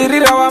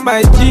 rawa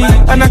my G,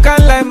 and I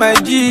can't lie my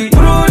G.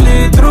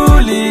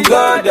 Truly,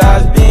 God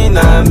has been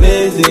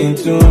amazing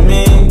to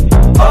me.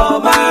 All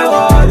my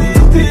world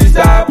is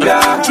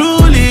disappear.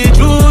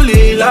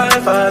 Truly,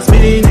 life has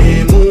been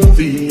a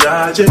movie.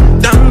 I just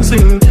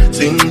dancing,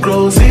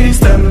 synchro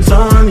systems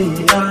on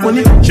it. When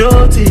it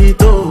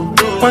shortito,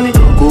 when it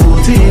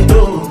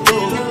goatito.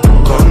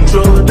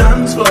 Control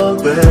dance for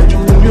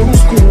bedroom, new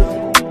school.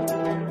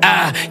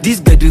 The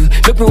this bedu.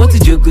 Make me want to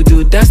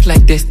jogodo. Dance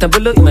like this,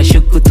 tabolo in my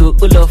shokoto.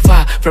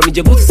 Olofa, from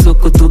Ijebu to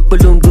Sokoto.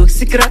 Bolongo,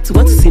 secret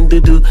want to sing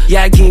dodo.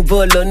 Yagi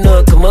bolo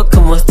no, come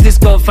on. This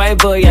call fine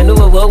boy, I know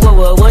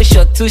what. One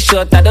shot, two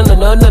shot, I don't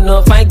know,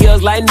 no. Fine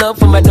girls line up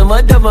for my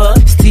domo.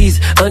 Steez,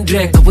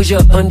 100, composure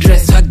 100,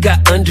 swagger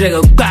 100,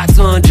 oh, back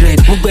 200.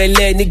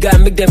 Mubele,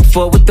 nigga, make them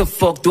fall. What the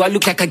fuck? Do I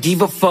look like I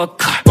give a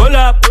fuck? Hold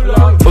up,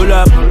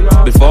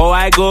 before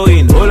I go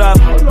in. Hold up,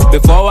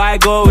 before I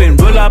go in.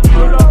 Roll up,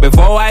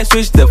 before I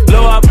switch the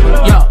flow up.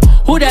 Yo,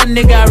 who that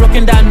nigga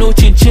rocking that no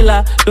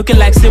chinchilla? Looking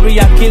like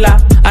serial killer.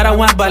 I don't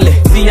want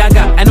ballet,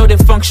 Ziaga. I know they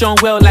function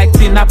well like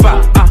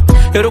Tinapa.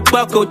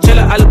 Yoruba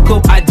Coachella,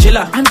 Aluko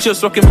Agila. I'm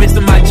just rocking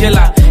Mr.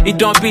 Magella. It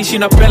don't be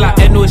Shinapella,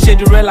 and no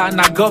Shedurella.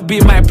 Now God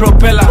be my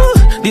propeller.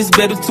 This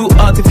bed is too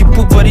hot. If you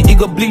put body, it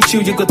go bleach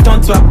you. You go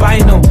turn to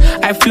albino.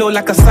 I flow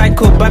like a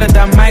psycho, better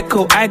than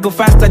Michael. I go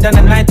faster than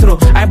a nitro.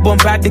 I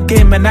bombard the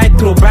game and I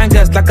throw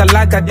bangers like a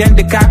lager, then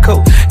the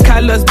caco.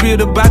 Carlos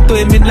build a battle,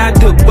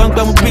 Eminado. Bang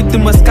bang beat the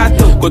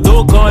Moscato. Go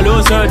do call,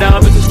 oh sir,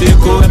 down with the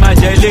stico. And my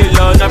jelly,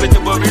 Lord, now with the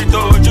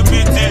burrito. You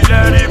beat it,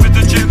 Larry, with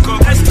the chico.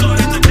 Let's go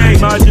today,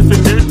 my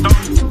different.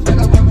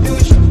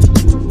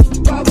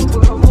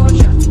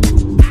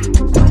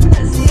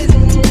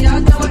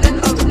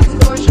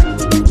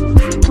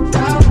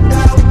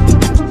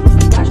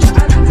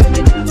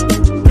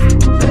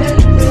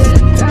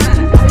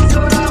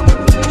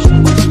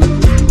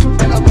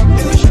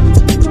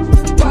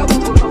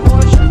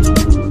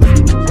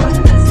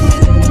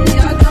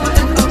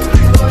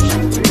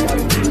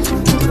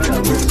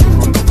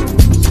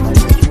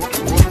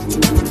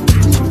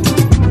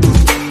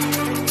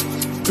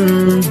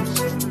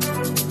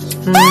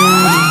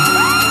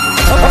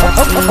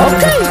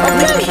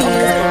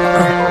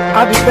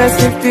 I be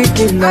person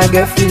thinking, I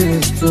get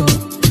feelings too.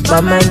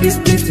 My mind is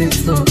beating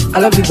too. I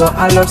love you, but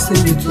I love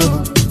singing too.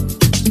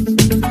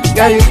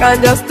 Girl, you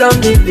can't just tell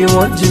me they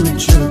want you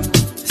with you.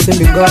 Say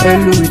me got a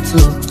Louis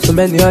too. So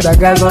many other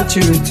guys want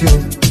you with you.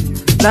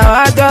 Now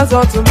I just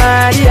want to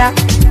marry ya.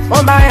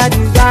 Want buy a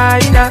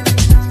designer.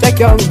 Check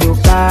your window,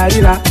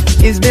 Carilla.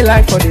 It's been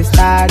like for the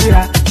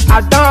starter. I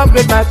don't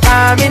upgrade my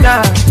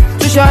stamina.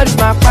 Too short is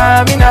my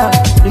stamina.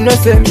 You know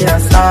say me a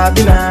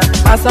Sabina.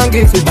 My song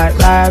is it by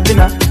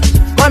Rabina.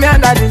 Mommy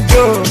and daddy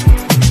Joe.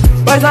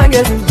 Boys and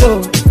girls in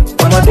Joe.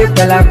 Ọmọdé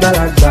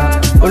pẹ̀lágbàlagbà.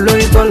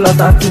 Olórí tó lọ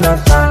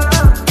sàtìnàtà.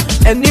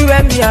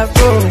 Anywhere me I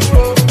go.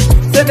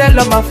 Say they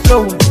love my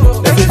flow.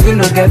 Let's say we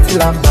no get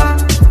till I'm back.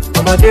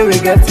 Ọmọdé we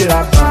get till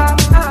I'm back.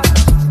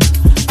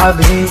 I've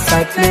been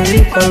inside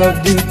playing Call of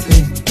Duty.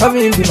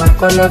 Loving be my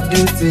Call of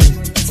Duty.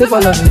 Say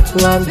follow me to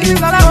I'm guilty.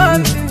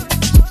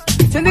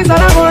 This all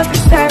I want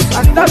is sex,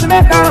 and it doesn't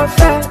make her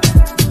unfair.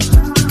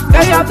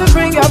 Then you have to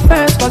bring your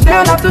friends, cause they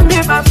all have to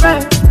meet my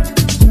friends.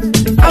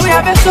 And we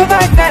have been so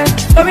by then,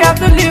 so we have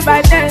to live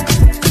by then.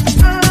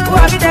 Who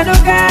have been there no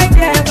guide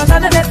them, cause I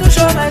don't need to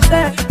show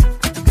myself.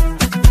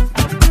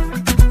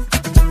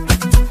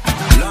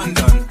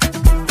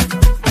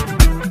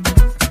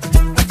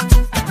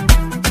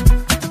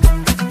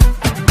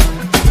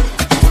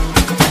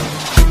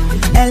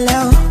 Hello,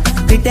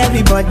 greet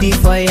everybody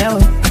for you.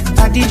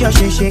 I did your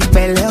shake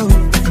bello.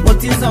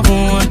 What is up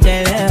on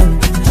bello?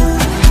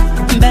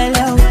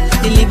 Bello,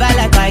 deliver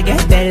like I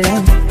get bello.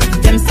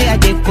 Them say I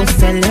dey go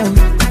sell out.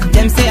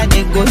 Them say I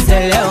dey go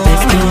sell out.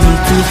 Destiny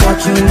to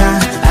Fortuna,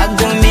 I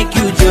gon' make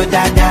you Joe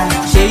Dada.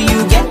 Say you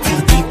get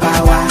the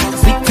power.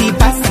 Sweetie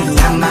passy,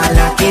 I'm a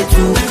lucky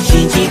too.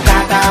 Shinji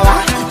Kakawa,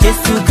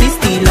 Jesu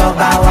Christi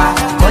Lobawa.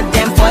 But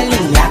them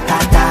falling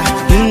yakata.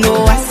 You know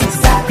I see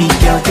sabi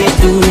girl they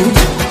do.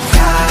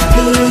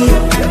 Sabi,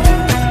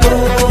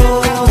 oh,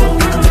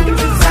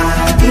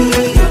 sabi,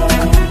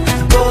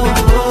 oh,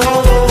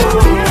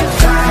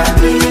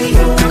 sabi,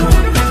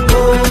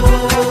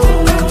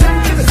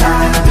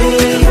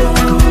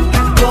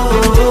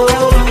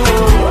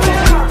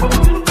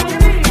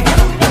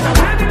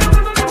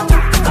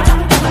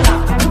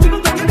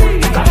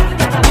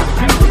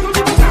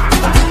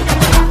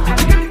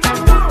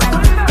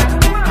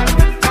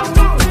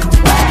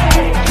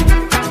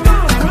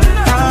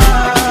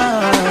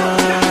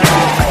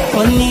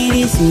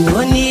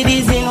 Only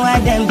reason why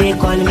them they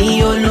call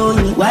me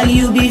alone. While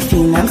you be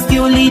fin, I'm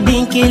still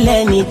leading, kill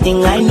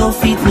anything. I know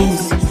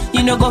fitness,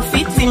 you know go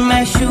fit in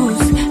my shoes.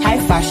 High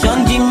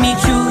fashion, Jimmy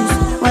choose.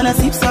 Wanna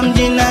sip some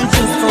gin and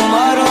juice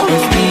tomorrow.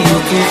 It's me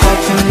looking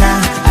Fortuna,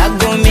 I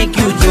gon' make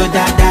you Joe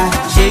Dada.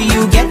 Say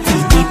you get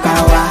the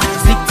power.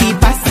 Sweetie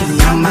passy,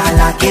 I'm a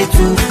lucky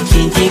too.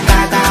 Shinji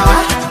Kagawa,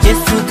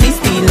 Jesu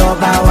Christi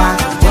Lobawa.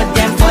 But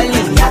them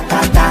falling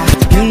yakata.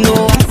 You know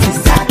what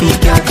is a big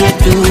girl they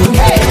do.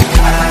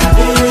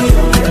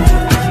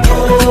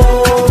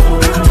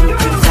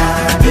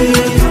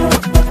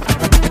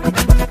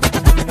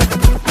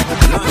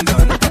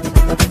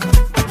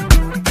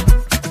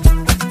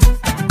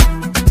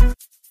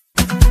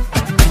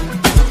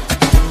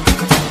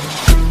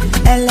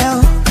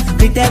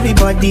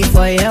 Everybody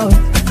for you.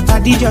 I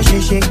did your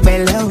shake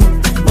bello.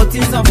 What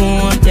is up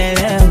on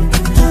bello?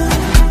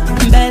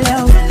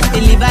 Bello,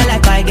 deliver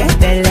like I get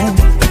bello.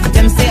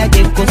 Them say I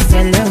did go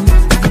sell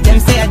out. Them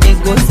say I did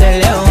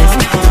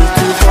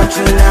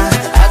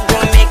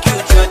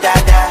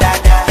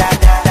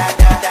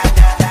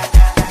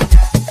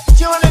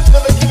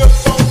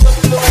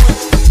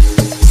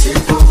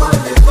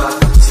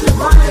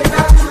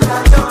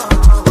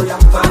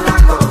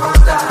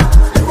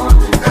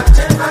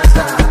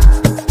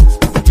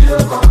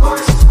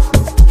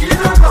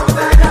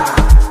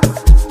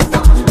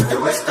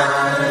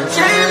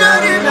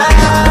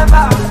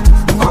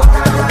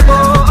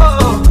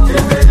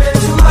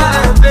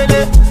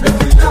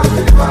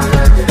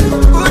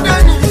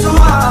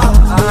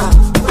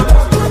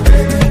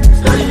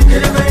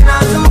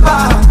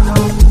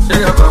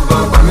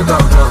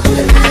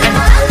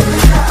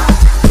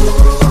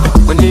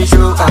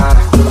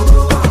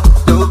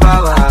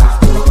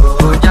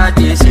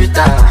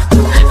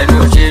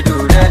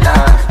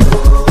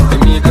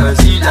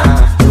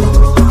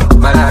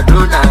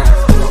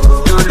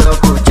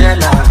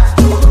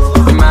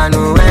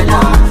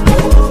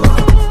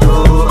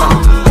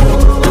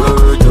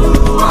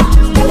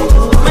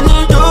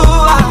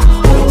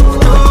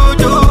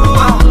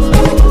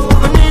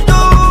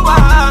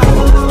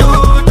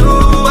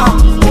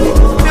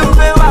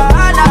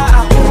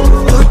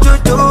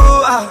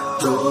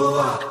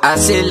I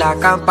say la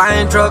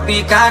campagne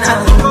tropicana.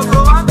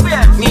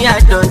 Me I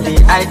don't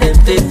I dem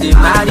take the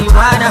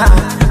marijuana.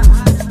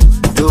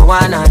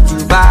 Joanna,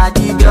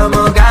 Jubadi,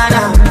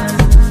 Biomogana.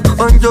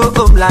 Onjo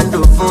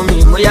Omlando for me,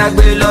 Moya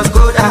Gbe Los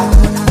Goda.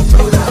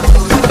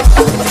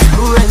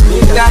 Who and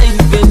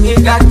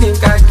nigga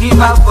think I give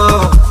up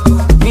for.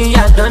 Me I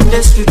done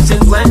the streets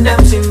and when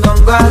them sing on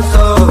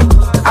so.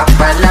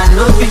 Apala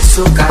no be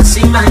so can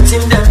see my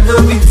team them no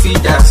be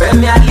feeder.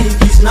 Premier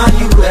League is not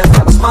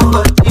UEFA, small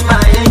but in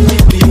my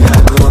engine bigger.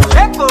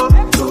 Okay.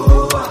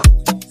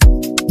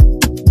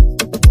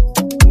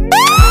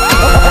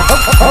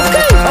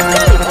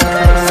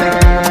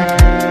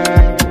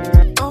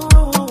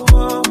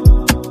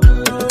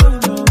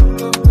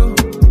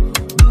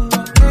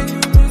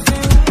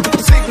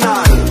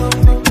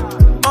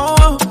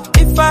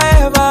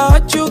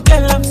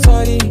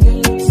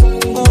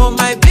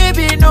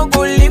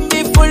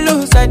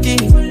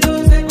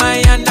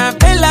 My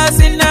Annabella's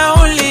in now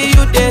only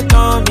you they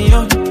turn me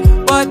on.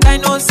 But I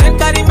know say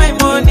carry my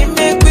money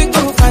make we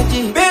go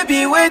party.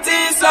 Baby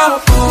waiting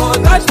so cool,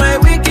 touch my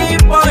wicked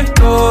point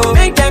oh.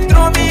 Make them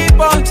throw me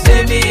punch,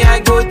 say me I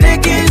go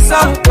take it so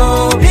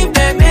cool. If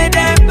they make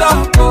them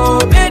talk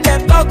oh, make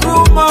them talk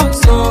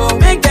rumors oh.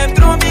 Make them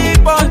throw me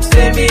punch,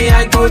 say me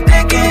I go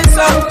take it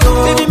so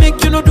cool. Baby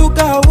make you no do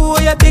cow,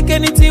 you take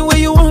anything where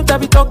you want. I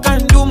be talk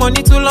and do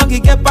money too long,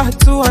 it get back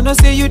to. I know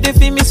say you dey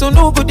feel me so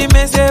no good, they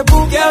mess up.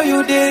 Girl,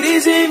 you dey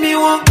reason me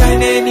one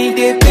kind, any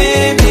day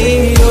pay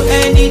me, oh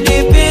any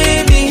day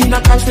pay me.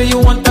 Not cash where you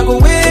want, I go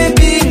way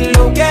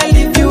below. Girl,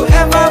 if you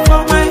ever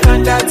fall my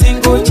hand, that thing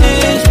go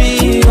change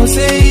me. Don't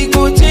say it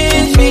go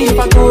change me. If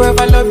I go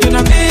ever love you,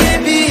 now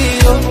baby,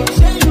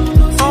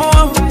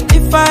 oh,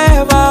 if I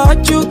ever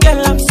hurt you,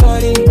 girl, I'm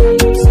sorry.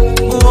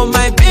 Oh,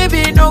 my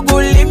baby, no go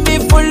leave me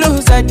for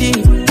lose a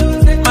deal.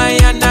 My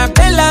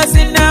Annabella's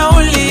in now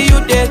only you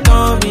they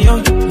turn me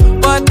on.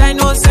 But I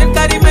know say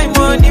carry my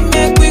money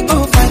make we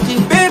go party.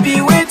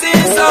 Baby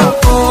waiting so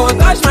cold,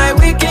 touch my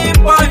wicked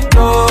point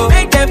oh.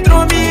 Make them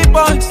throw me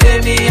punch, say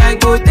me I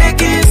go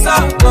take it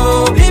so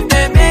cold. If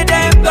they make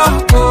them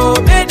talk oh,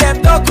 make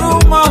them talk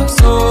rumors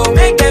oh.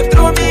 Make them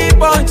throw me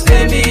punch,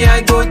 say me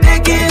I go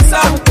take it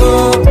so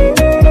cold.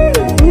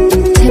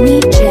 Timmy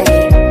J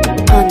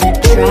on the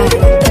track.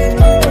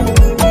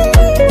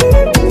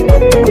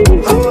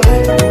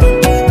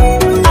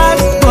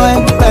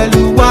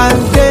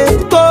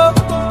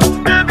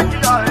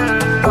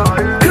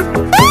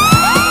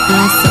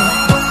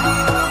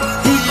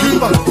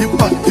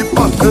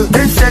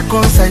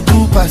 I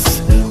do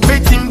pass,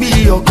 waiting be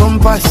your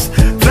compass.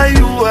 Fly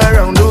you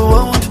around the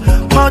world,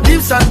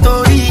 Maldives,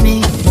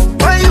 Santorini.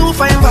 Why you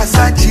find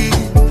Versace?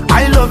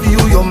 I love you,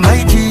 you're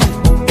my G.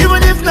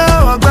 Even if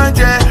now I'm gone,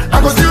 I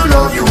go still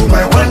love you,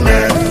 my one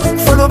day.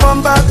 Follow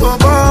bomba to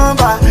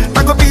bomba,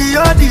 I go be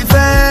your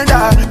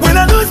defender. When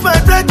I lose my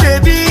breath,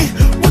 baby,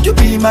 would you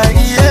be my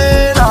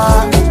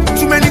healer?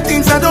 Too many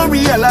things I don't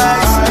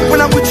realize.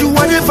 When I'm with you,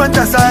 I dey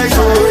fantasize.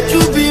 Would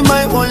you be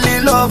my only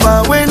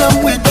lover? When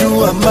I'm with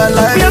you, I'm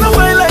alive. Me, I don't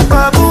mind like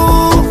Babu,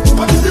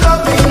 but you still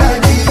love me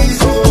like this.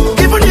 Oh.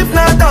 Even if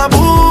not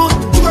taboo,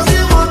 you can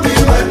still want me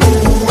like boo.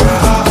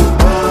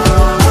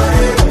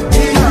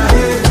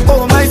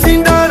 Oh, my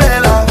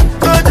Cinderella,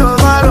 go to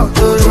Maro,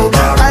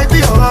 I be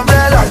your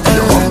umbrella,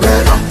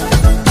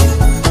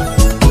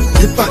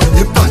 Hippa,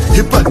 hippa,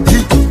 hippa,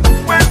 hippa.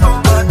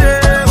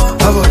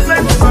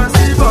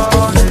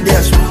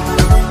 Yes.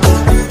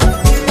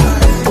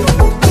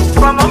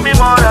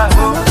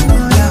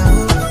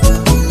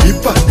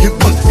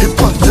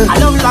 I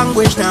love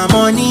language now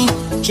money.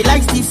 She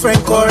likes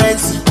different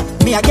currency.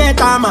 Me I get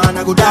a man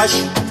I go dash.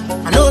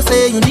 I know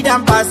say you need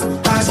and pass.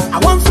 I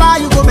won't fly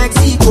you go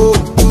Mexico.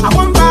 I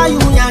won't buy you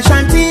your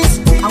shanties.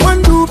 I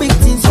won't do big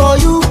things for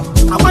you.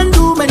 I won't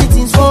do many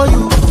things for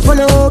you.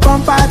 Follow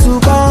bumper to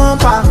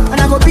bumper,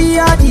 and I go be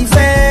your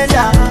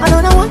defender. I know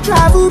I won't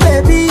travel,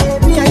 baby.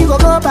 Me and you go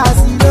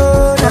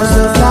Barcelona.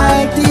 Just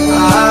like this.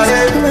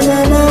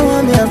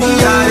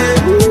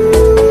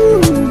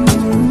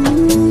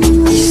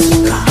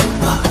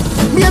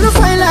 Me I don't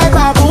find like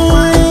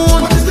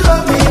baboon. But you still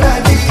love me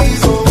like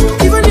this,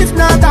 oh. Even if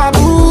not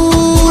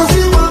taboo, you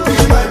still want me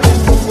like boo.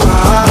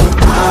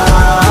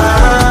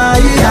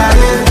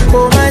 Yeah.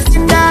 Oh my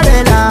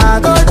Cinderella,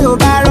 go to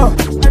Barrow.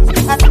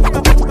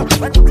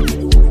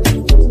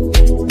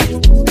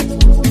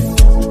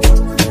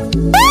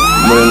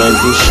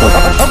 Modernization,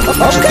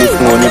 she gave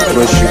money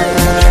pressure,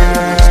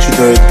 street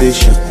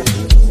orientation.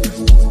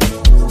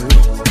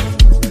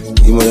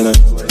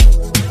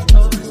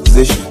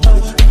 Modernization,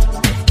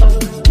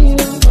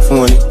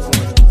 money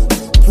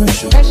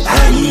pressure.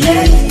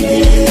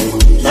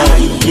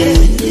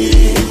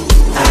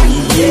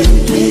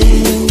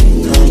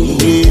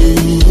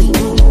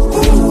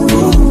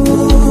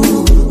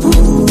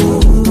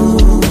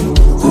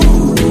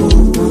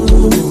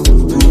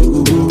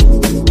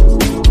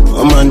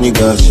 All my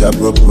niggas sharp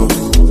bro.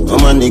 All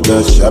my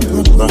niggas sharp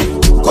bro.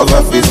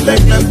 Cover face like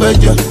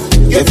Nagbaja.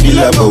 Get feel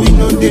like but we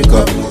know they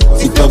cut.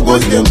 TikTok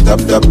boys them tap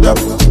tap tap.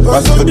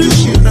 Pass for the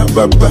shit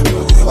rababa.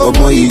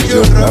 Omo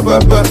ijo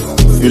rababa.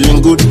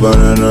 feeling good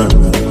banana.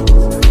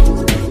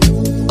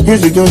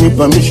 Music don't need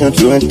permission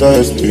to enter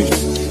the street.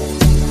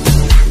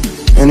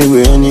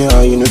 Anyway,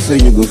 anyhow, you know say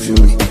you go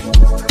feel me.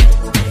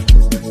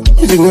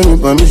 Music don't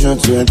need permission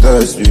to enter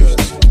the street.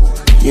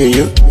 Yeah,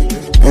 yeah.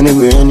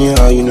 Anyway,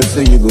 anyhow, you know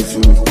say you go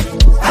feel me.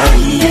 Ah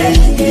yeah,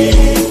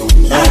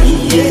 yeah. Ah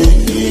yeah,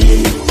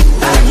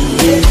 yeah. Ah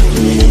yeah,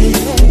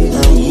 yeah.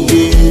 Ah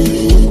yeah.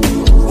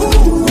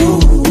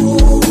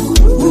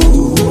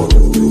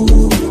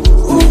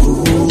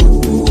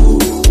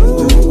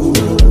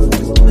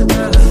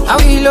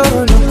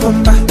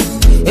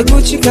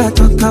 Chica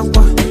talk up,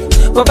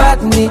 but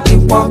bad need to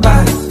walk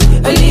by.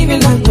 I live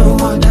it like no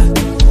other.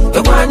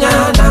 The one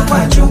yana,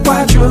 what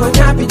you,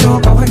 happy to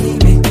power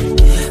living.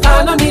 I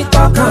don't need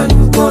talk and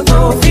you go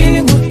no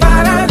feeling good,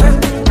 parana.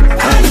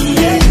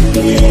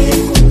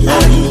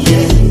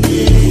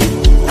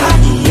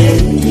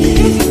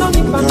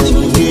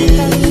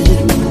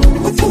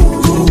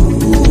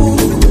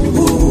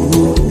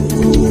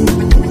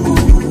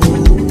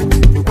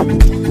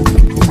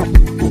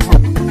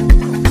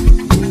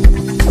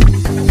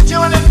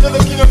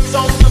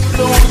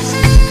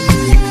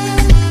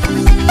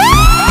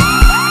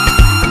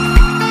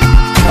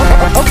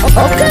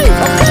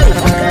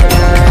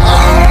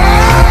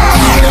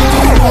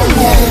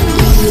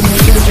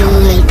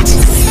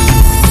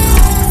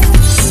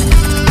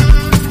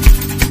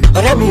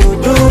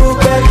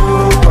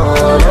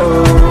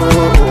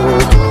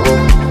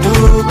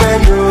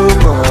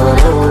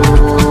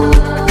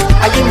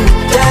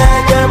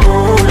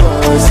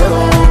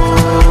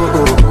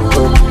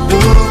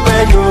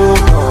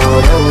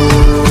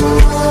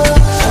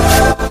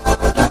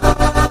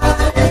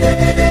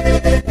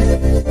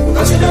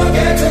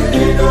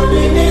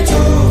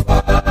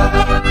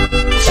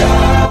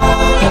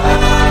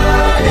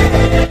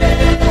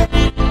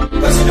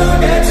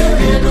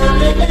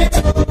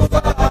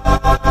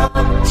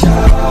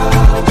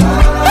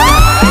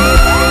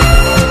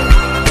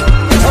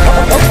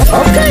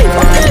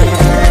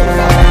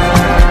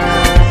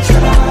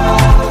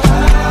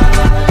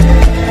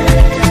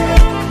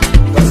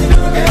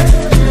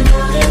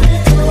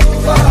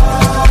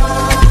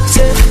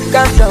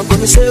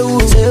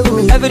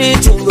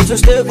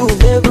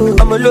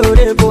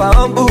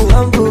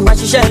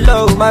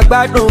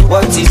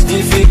 What is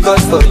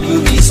difficult for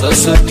you is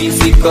also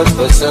difficult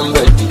for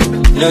somebody.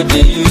 No,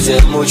 they use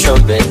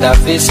emotion, better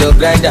face your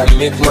grind and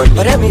make money.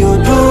 But let me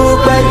do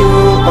better,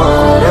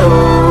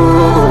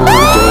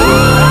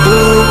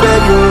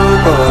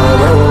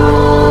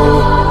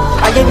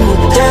 I give me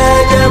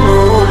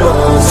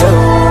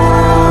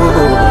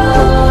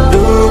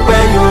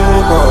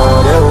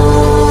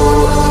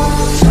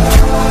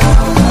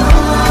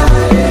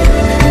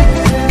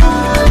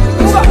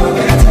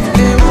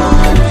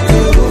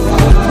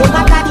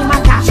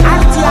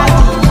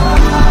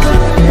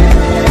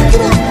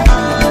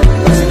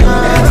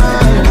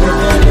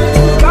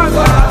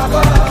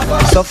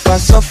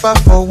Suffer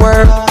for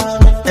work,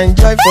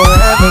 enjoy for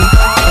heaven.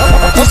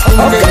 This thing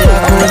may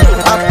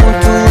happen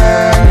to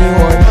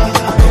anyone.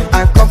 I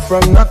come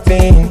from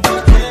nothing,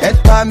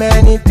 enter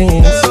many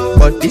things,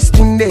 but this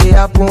thing they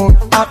happen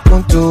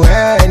to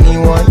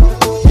anyone.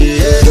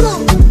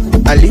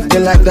 Yeah. I live the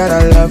life that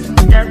I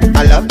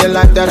love the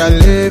life that I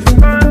live.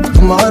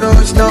 Tomorrow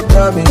is not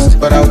promised,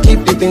 but I'll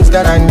keep the things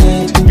that I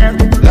need.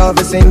 Love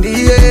is in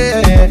the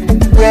air,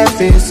 wear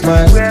face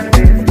mask.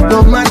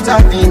 No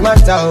matter the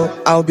matter,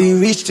 I'll be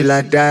rich till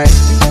I die.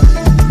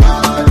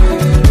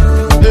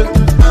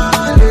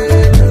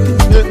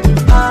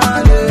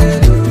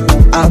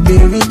 I'll be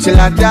rich till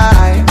I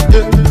die.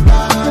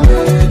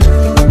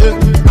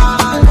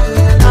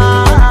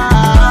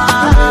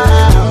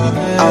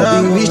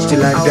 I'll be rich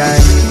till I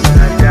die.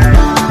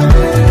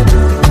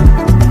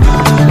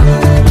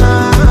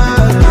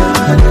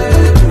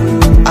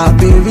 I'll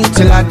be rich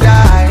till I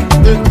die.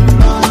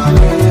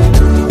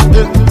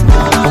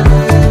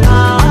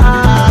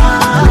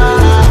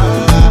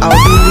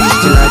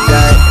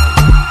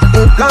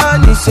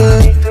 Plan is a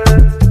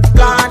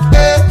plan A,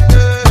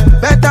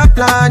 better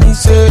plan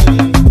is a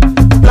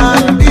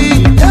plan B.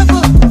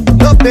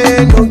 No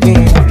pain, no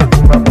gain,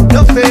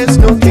 no face,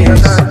 no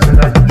gains.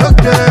 Look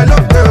there,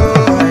 look there,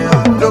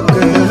 look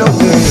there, look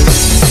there.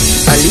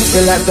 I live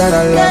the life that I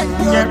love,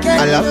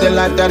 I love the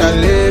life that I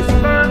live.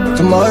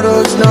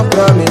 Tomorrow's not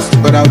promised,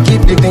 but I'll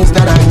keep the things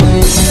that I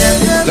need.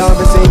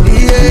 Love is in the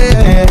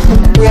air,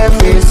 wear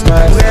face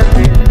mask.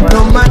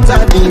 No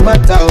matter the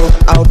matter,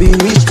 I'll be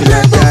rich till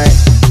I die.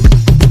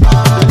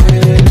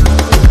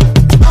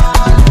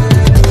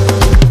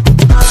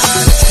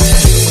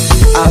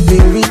 I'll be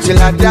rich till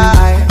I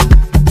die.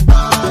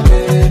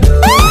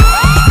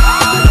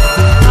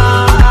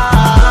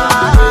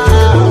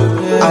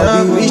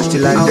 I'll be rich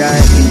till I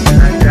die.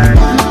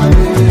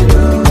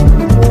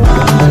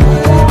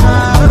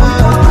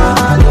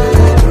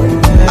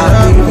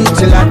 I'll be rich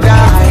till I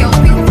die.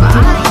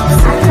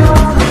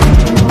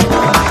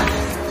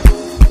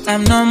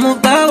 I'm not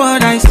moved by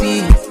what I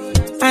see.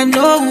 I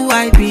know who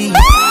I be.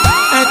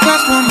 I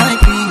just want my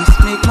peace,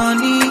 make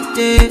money,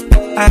 yeah.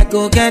 I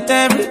go get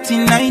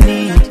everything I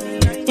need.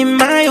 in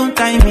my own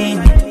timing.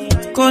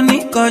 Koni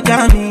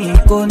kojami,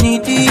 koni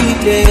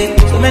delay.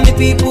 So many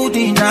people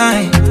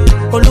deny.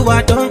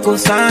 Oluwa don't go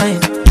sign.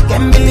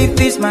 Can't believe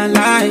this my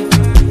life.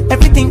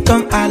 Everything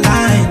come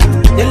align.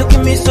 They look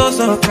at me so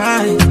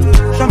surprised.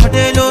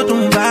 Somebody low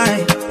don't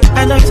buy.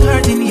 I know it's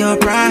hurting your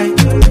pride.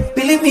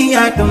 Believe me,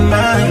 I don't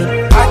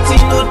mind. Party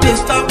no they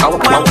stop.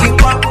 When we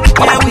pop,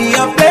 yeah we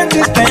are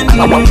plenty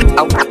spending.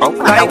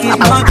 Like it's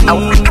nothing.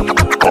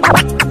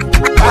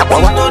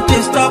 Party no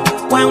they stop.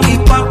 When we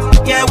pop,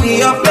 yeah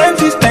we are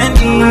plenty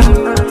spending.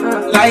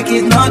 Like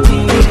it's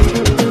nothing.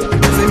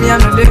 See me, I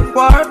know they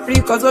worry,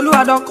 cause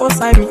Oluwa don't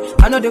consign me.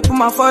 I know they put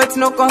my foot,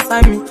 no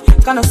consign me.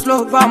 Kinda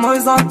slow, but I'm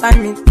always on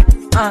timing.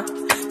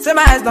 Say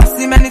my eyes don't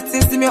see many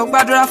things, see me up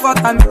bad for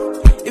time.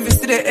 If you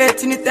see the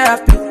hate, you need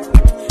therapy.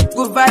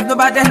 Good vibes, no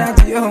bad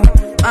energy, yo.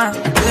 Yeah.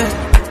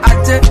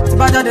 Aje,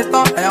 tibaja de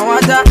ton, I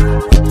want that.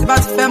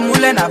 Tibaja fe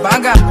mule na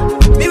banga.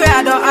 Me where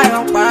I don't, I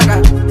don't paraga.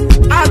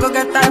 I go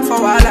get time for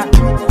wala.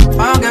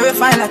 I don't get we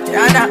fine like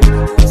Rihanna.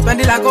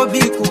 Spend it like Obi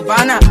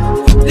Cubana.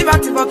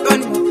 Liberty for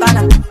Tony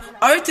Montana.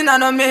 Original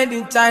not made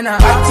in China.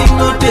 Party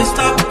no they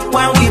stop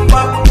when we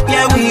pop.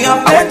 Yeah, we are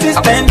plenty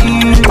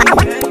spending.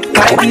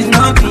 Life is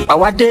nothing.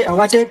 Our day,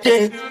 our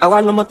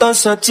no motor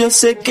so till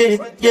seke.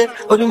 Yeah,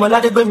 only my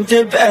lady go me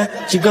dey bad.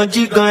 Jigan,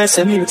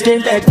 ẹsẹ̀ mi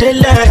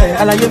délẹ̀.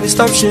 Alaye mi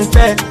stop ṣe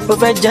fẹ́. Mo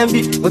fẹ́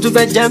jẹ́mbì, mo tún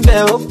fẹ́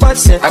jẹ́mbẹ̀. Ó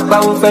pọ̀sẹ̀. Àgbà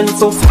wo fẹ́ ni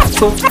fò.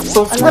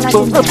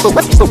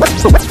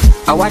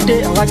 Our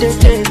day,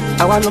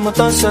 our no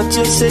motor so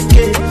till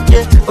seke.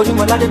 Yeah, only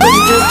my lady go me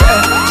dey bad.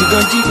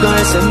 Jigan,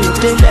 ẹsẹ̀ mi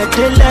délẹ̀.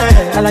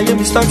 Alaye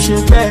mi stop ṣe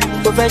fẹ́.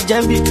 Mo fẹ́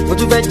jẹ́mbì, mo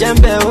tún fẹ́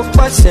jẹ́mbẹ̀. Ó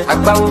pọ̀sẹ̀.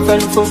 Àgbà wo fẹ́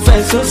ni fò fẹ́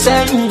so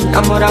sẹ́yìn.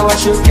 Àmọ́ra wa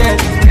ṣòkẹ́.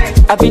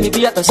 Àbínibí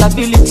yàtọ̀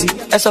sábìlìtì.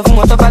 Ẹ sọ fún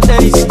wọn tó bá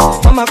tẹ́rìsì.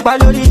 Wọ́n máa pa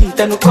lórí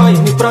ìtẹnukọ́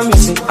ìní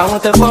promising. Àwọn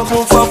tẹ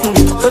fọ́fún.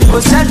 Lórí kò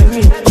sẹ́lù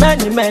mi.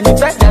 Mẹ́ni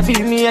fẹ́ dàbí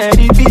mi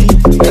ẹ̀rí bí.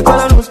 Ẹ̀kọ́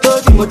lọ́run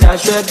stórí mo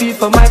dàṣọ ẹbí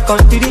for my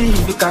country.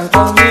 You can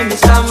call me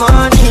Mr.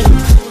 Money.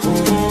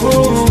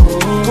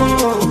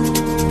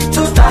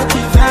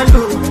 230 fẹ́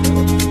lò.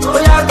 Ó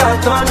yá ká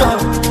tọ́nà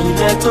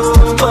ilẹ̀ tó ń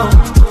bọ̀.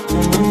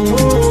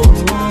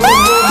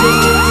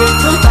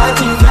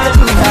 230 fẹ́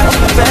lò.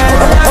 Ó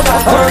yá ká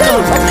tọ́nà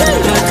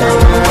ilẹ̀ tó ń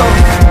bọ̀.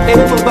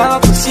 Èrè mo bá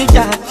kù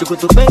síjà,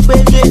 ṣòkòtò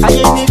pẹ́pẹ́yé,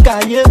 ayé ní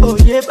kàyé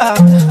òye bá.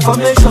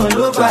 Formation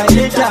ló gba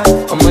ilé jà,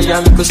 ọmọ ìyá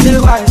mi kò stay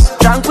wise.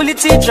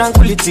 Tranquility,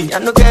 I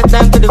no get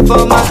time to the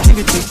form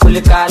activity. Kò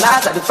lè kà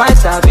láti define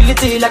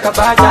stability, like a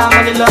badge,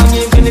 money long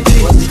infinity.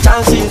 What's the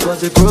chances, what's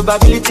the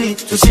probability,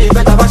 to see a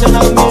better version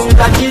of me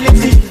with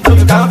agility. No,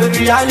 you can't be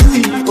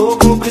reality,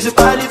 open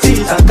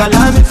principalities and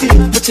calamity.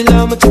 But you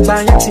love me to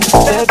buy it,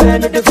 baby,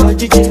 no the for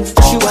Gigi,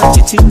 she want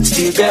it.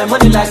 Still get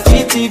money like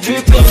PT,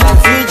 dripping like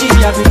Fiji,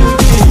 I be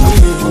looking.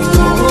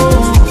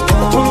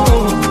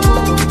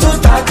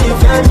 230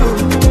 value.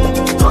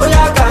 Oh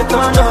yeah, got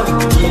turn up.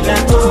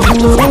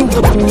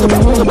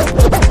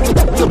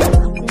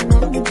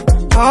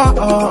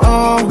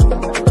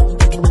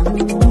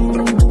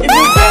 If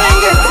you're feeling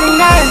good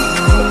tonight,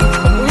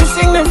 you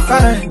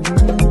signify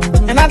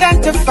and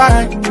identify.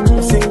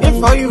 I'm singing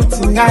for you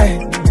tonight.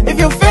 If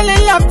you're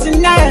feeling love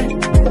tonight,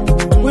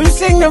 we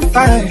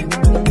signify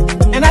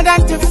and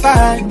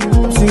identify.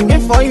 I'm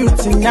singing for you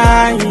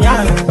tonight.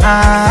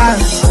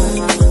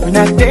 When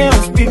I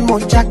dance, speed more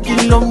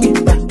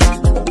kilometer.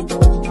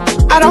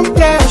 I don't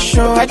play a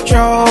show at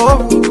your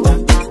meter.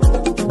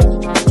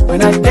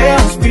 When I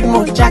dance, speed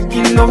more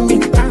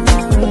kilometer.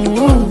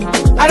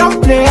 I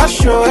don't play a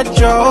show at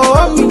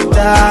your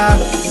meter.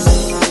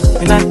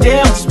 When I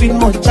dance, speed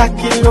more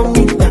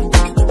kilometer.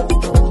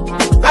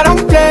 I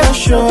don't play a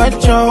show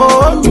at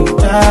your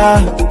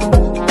meter.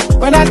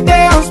 When I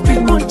dance,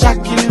 speed more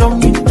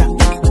kilometer.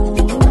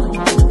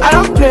 I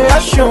don't play a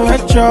show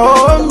at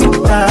your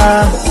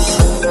meter.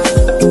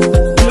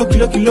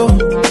 Kilo.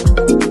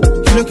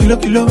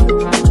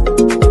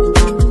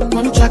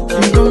 One jack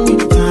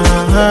kilometer.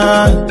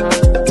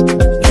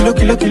 Kilo. No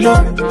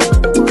kilometer.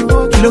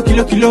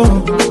 Kilo.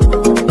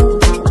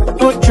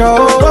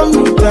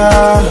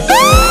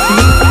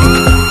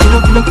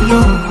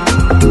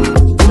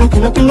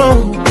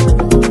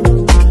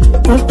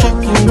 No jack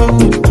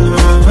kilometer.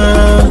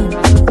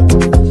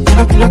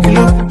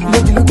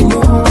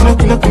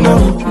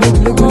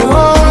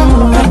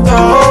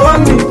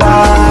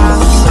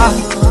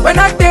 When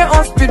I day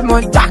on speed,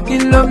 more jack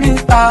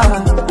kilometer.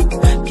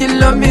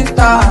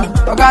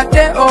 I got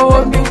day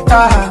over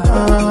meter.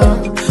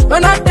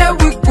 When I day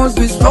we cause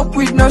we smoke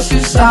with no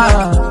shisha.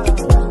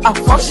 I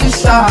fuck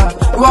shisha.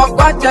 Walk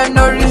back there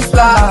no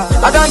risla.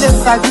 I don't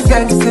decide to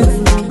get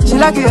resist. She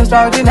like it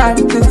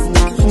extraordinary things.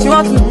 She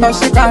wants to know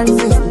she can't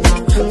resist.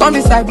 Come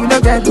beside we no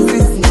get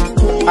resist.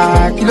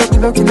 Kilo.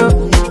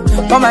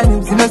 Come my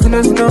name Zino.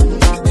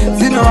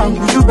 Zino I'm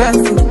BUJU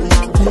Benson.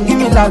 Give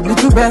me love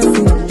little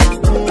Benson.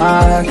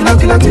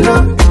 Kilo.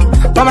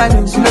 Come my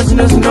name Zino.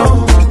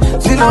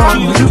 Zino I'm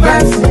BUJU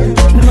Benson.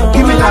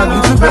 Give me love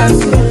little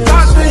Benson.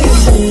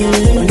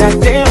 When I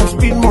dance,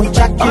 speed more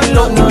jack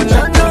kilo. No.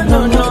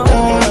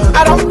 I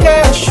don't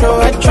care,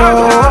 show at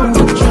your.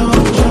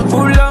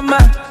 Pull on my,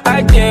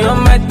 I get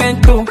on my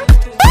bento. I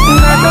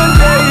don't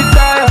tell you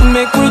tired,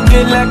 make we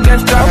get like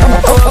extra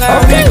cool.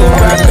 And we go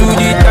back to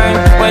the time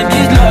when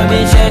this love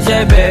is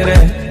better.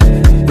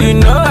 You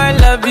know I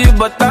love you,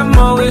 but I'm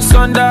always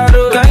on the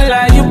road. Can't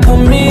lie, you put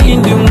me in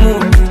the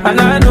mood, and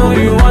I know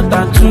you want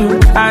that too.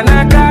 And I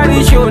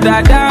carry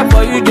shoulder down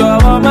for you, Joe.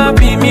 I'ma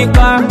be me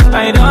car.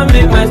 I don't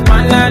make my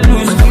spine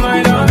loose. I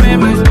don't make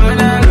my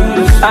spine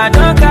loose. I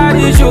don't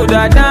carry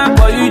shoulder down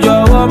for you,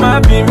 Joe. I'ma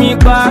be me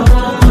car. I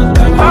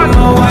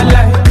know I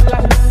like.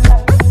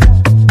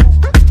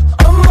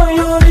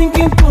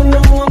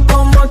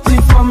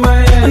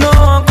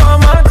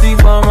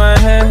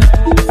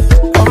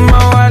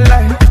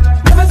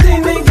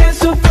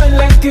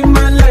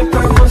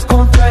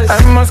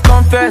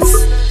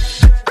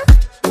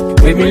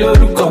 Baby,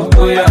 look up,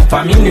 oh yeah,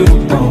 family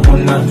look on.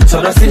 So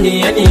I see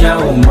me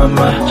anyhow,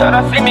 mama. So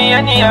I see me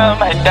anyhow,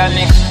 my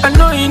darling. I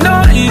know you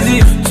know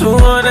easy to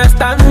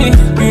understand me.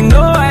 You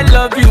know I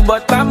love you,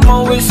 but I'm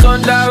always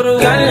on the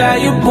road. Can't lie,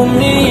 you put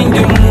me in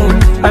the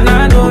mood, and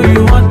I know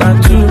you want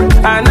that too.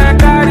 And I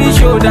carry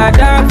shoulder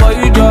down for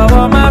you, Joe.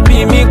 I'ma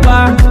be me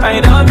car. I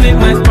don't make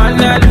my spine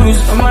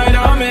loose. I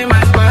don't make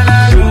my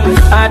spine loose.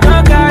 I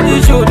don't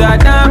carry shoulder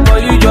down for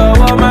you, Joe.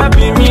 I'ma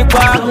be me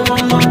car.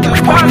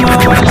 I'm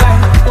always like.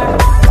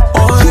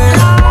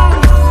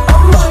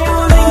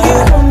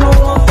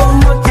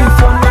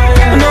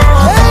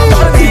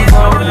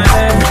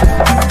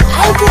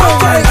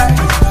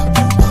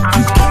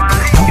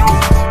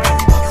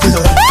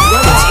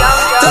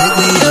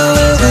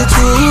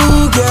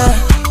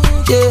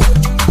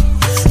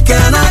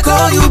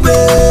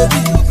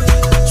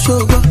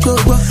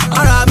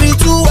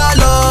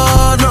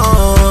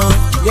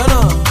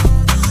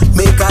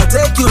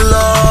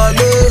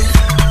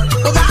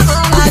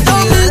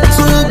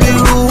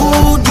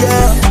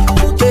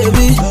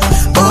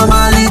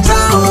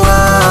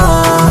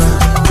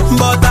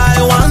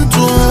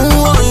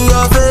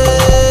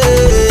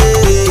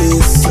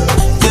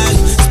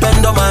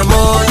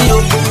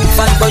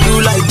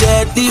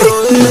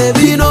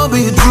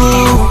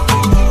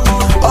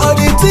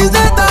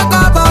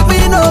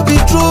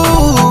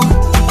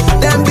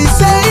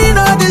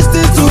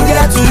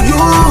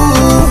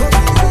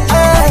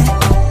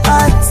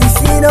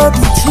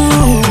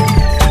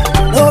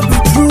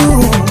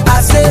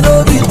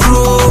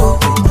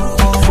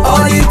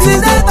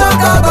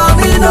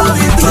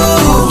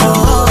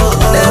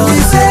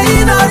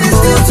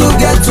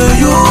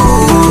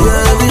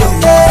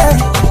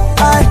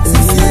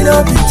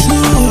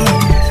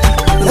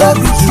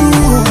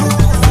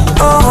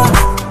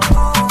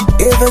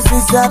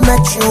 I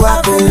met you,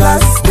 I've been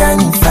lost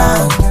and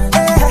found.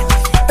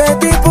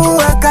 Baby boo,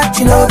 I got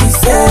you, know the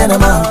same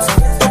amount.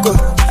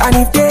 And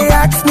if they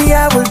ask me,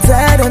 I will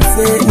tell them,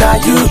 say, now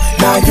you,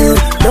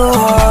 no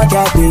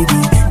other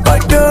baby,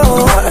 but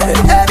no.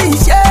 Baby,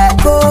 shake,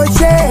 oh,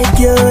 shake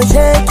you,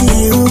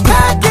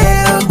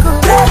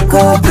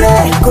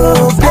 break,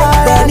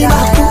 baby,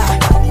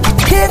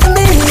 give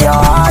me your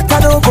heart, I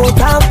don't go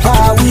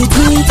tamper with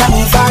it. And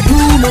if I do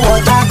know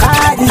what I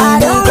carry, I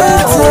don't go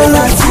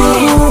to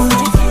you.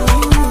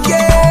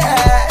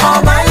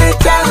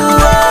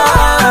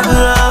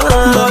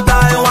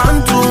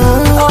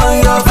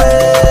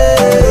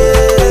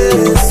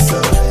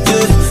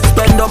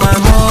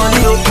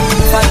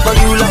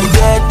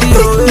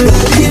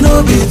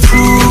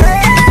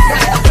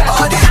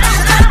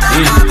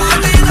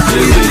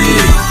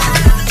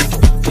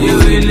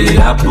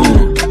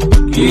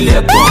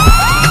 Ilẹ̀kùn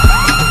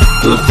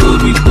tó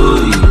tóbi tó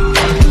yìí,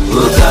 ó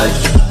ga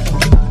jù,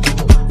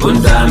 ó ń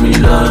dá mi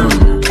lọ́rùn,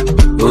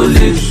 ó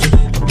le jù,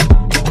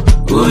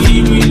 ó yí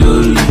mi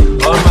lórí.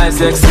 All my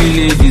sexy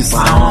ladies, all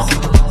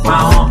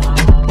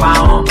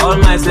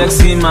my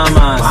sexy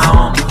mamas,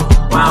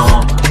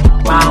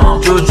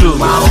 Jojo,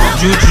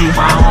 Juju,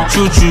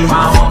 Chuchu,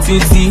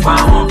 Titi,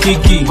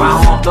 Kiki,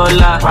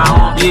 Lola,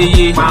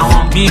 Yeye,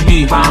 Bibi,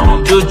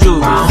 Jojo,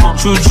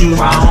 Chuchu,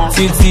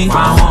 Titi,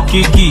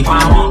 Kiki,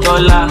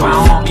 Lola,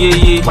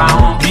 Yeye,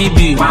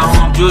 Bibi,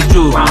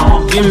 Jojo.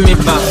 Give me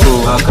back,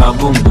 oh, aka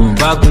boom boom,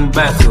 back,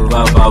 oh,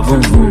 baba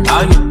boom boom.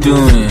 How you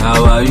doing?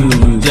 How are you?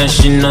 Just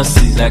she not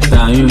see like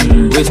that you.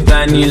 Waist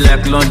tiny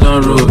like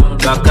London Road,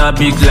 baka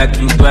big like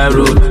Dubai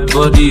Road.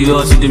 Body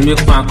hot, they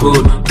make my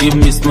code. Give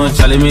me small,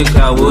 Charlie, make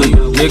a way.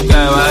 Make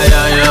I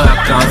wire your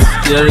account.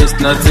 There is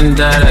nothing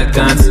that I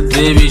can't.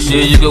 Baby,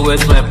 shit, you go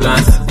waste my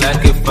plans.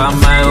 Like if I'm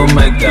my, oh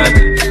my God.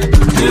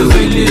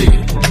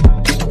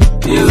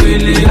 It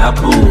really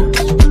happen.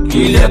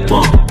 Kill a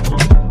pump.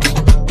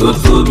 Tó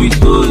tóbi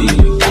tó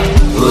yìí,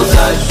 ó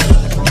ga jù,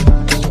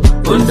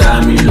 ó ń dá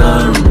mi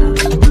lọ́rùn,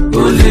 ó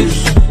le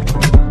jù,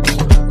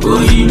 ó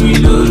yí mi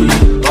lórí.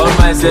 All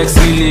my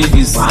sexy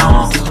ladies,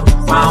 all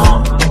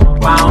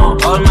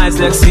my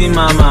sexy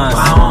mamas,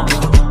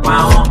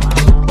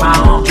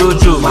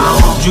 Jojo,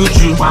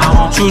 Juju,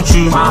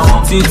 Chuchu,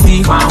 Titi,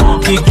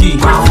 Kiki,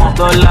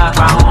 Lola,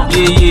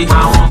 Yeye,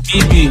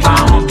 Bibi,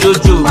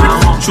 Jojo,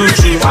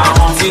 Chuchu,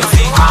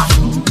 Titi.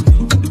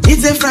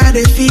 It's a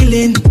Friday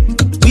feeling,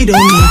 we don't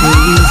need a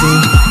reason.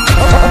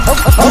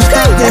 To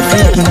start the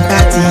freaking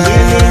party,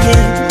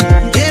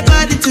 yeah.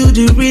 Everybody to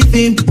the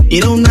rhythm.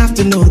 You don't have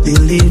to know the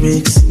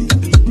lyrics.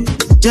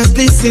 Just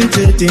listen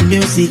to the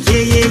music.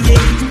 Yeah, yeah,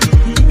 yeah.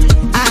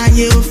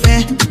 Aye, o fe.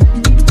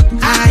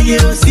 Aye,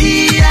 o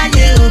si.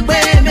 Aye, o pe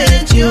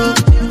meji o.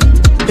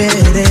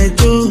 Better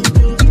do.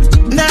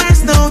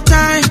 There's no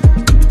time.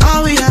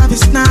 All we have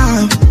is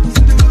now.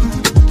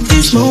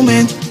 This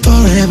moment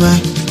forever.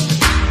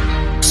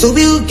 So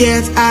we'll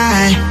get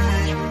high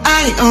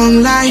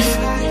on life.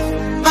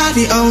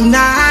 Party all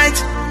night.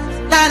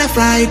 Like a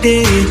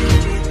Friday.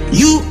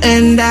 You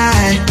and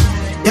I.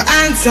 Your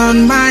hands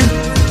on mine.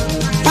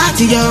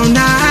 Party all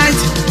night.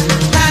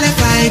 Like a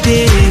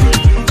Friday.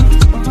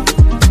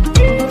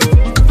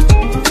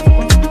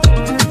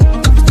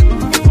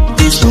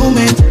 This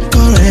moment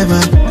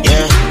forever.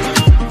 Yeah.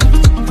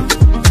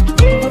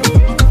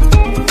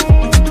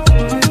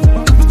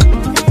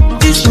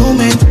 This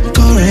moment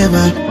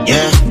forever.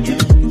 Yeah.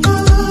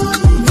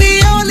 We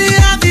only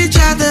have each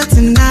other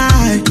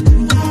tonight.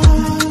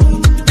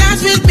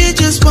 Dance with me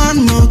just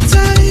one more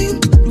time.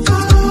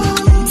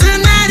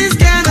 Tonight is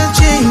gonna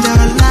change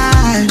our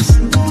lives.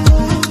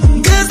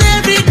 'Cause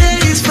every day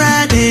is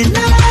Friday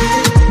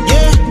night.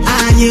 Yeah,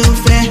 are you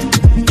fair?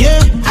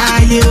 Yeah,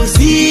 are you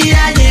see?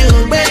 Are you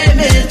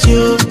baby?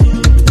 You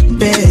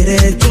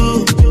better do.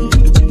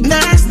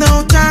 There's no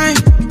time.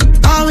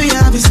 All we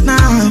have is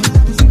now.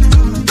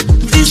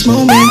 This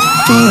moment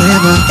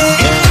forever.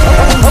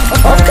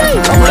 Okay,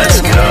 let's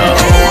go.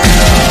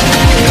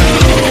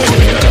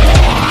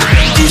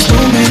 This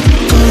moment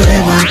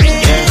forever.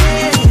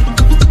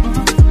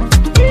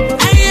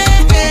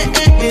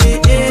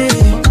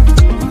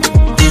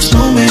 This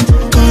moment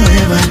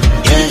forever.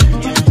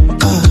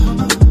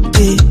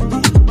 Okay.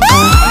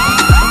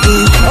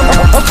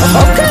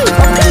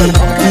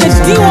 It's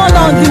D1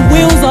 on the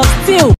wheels of steel.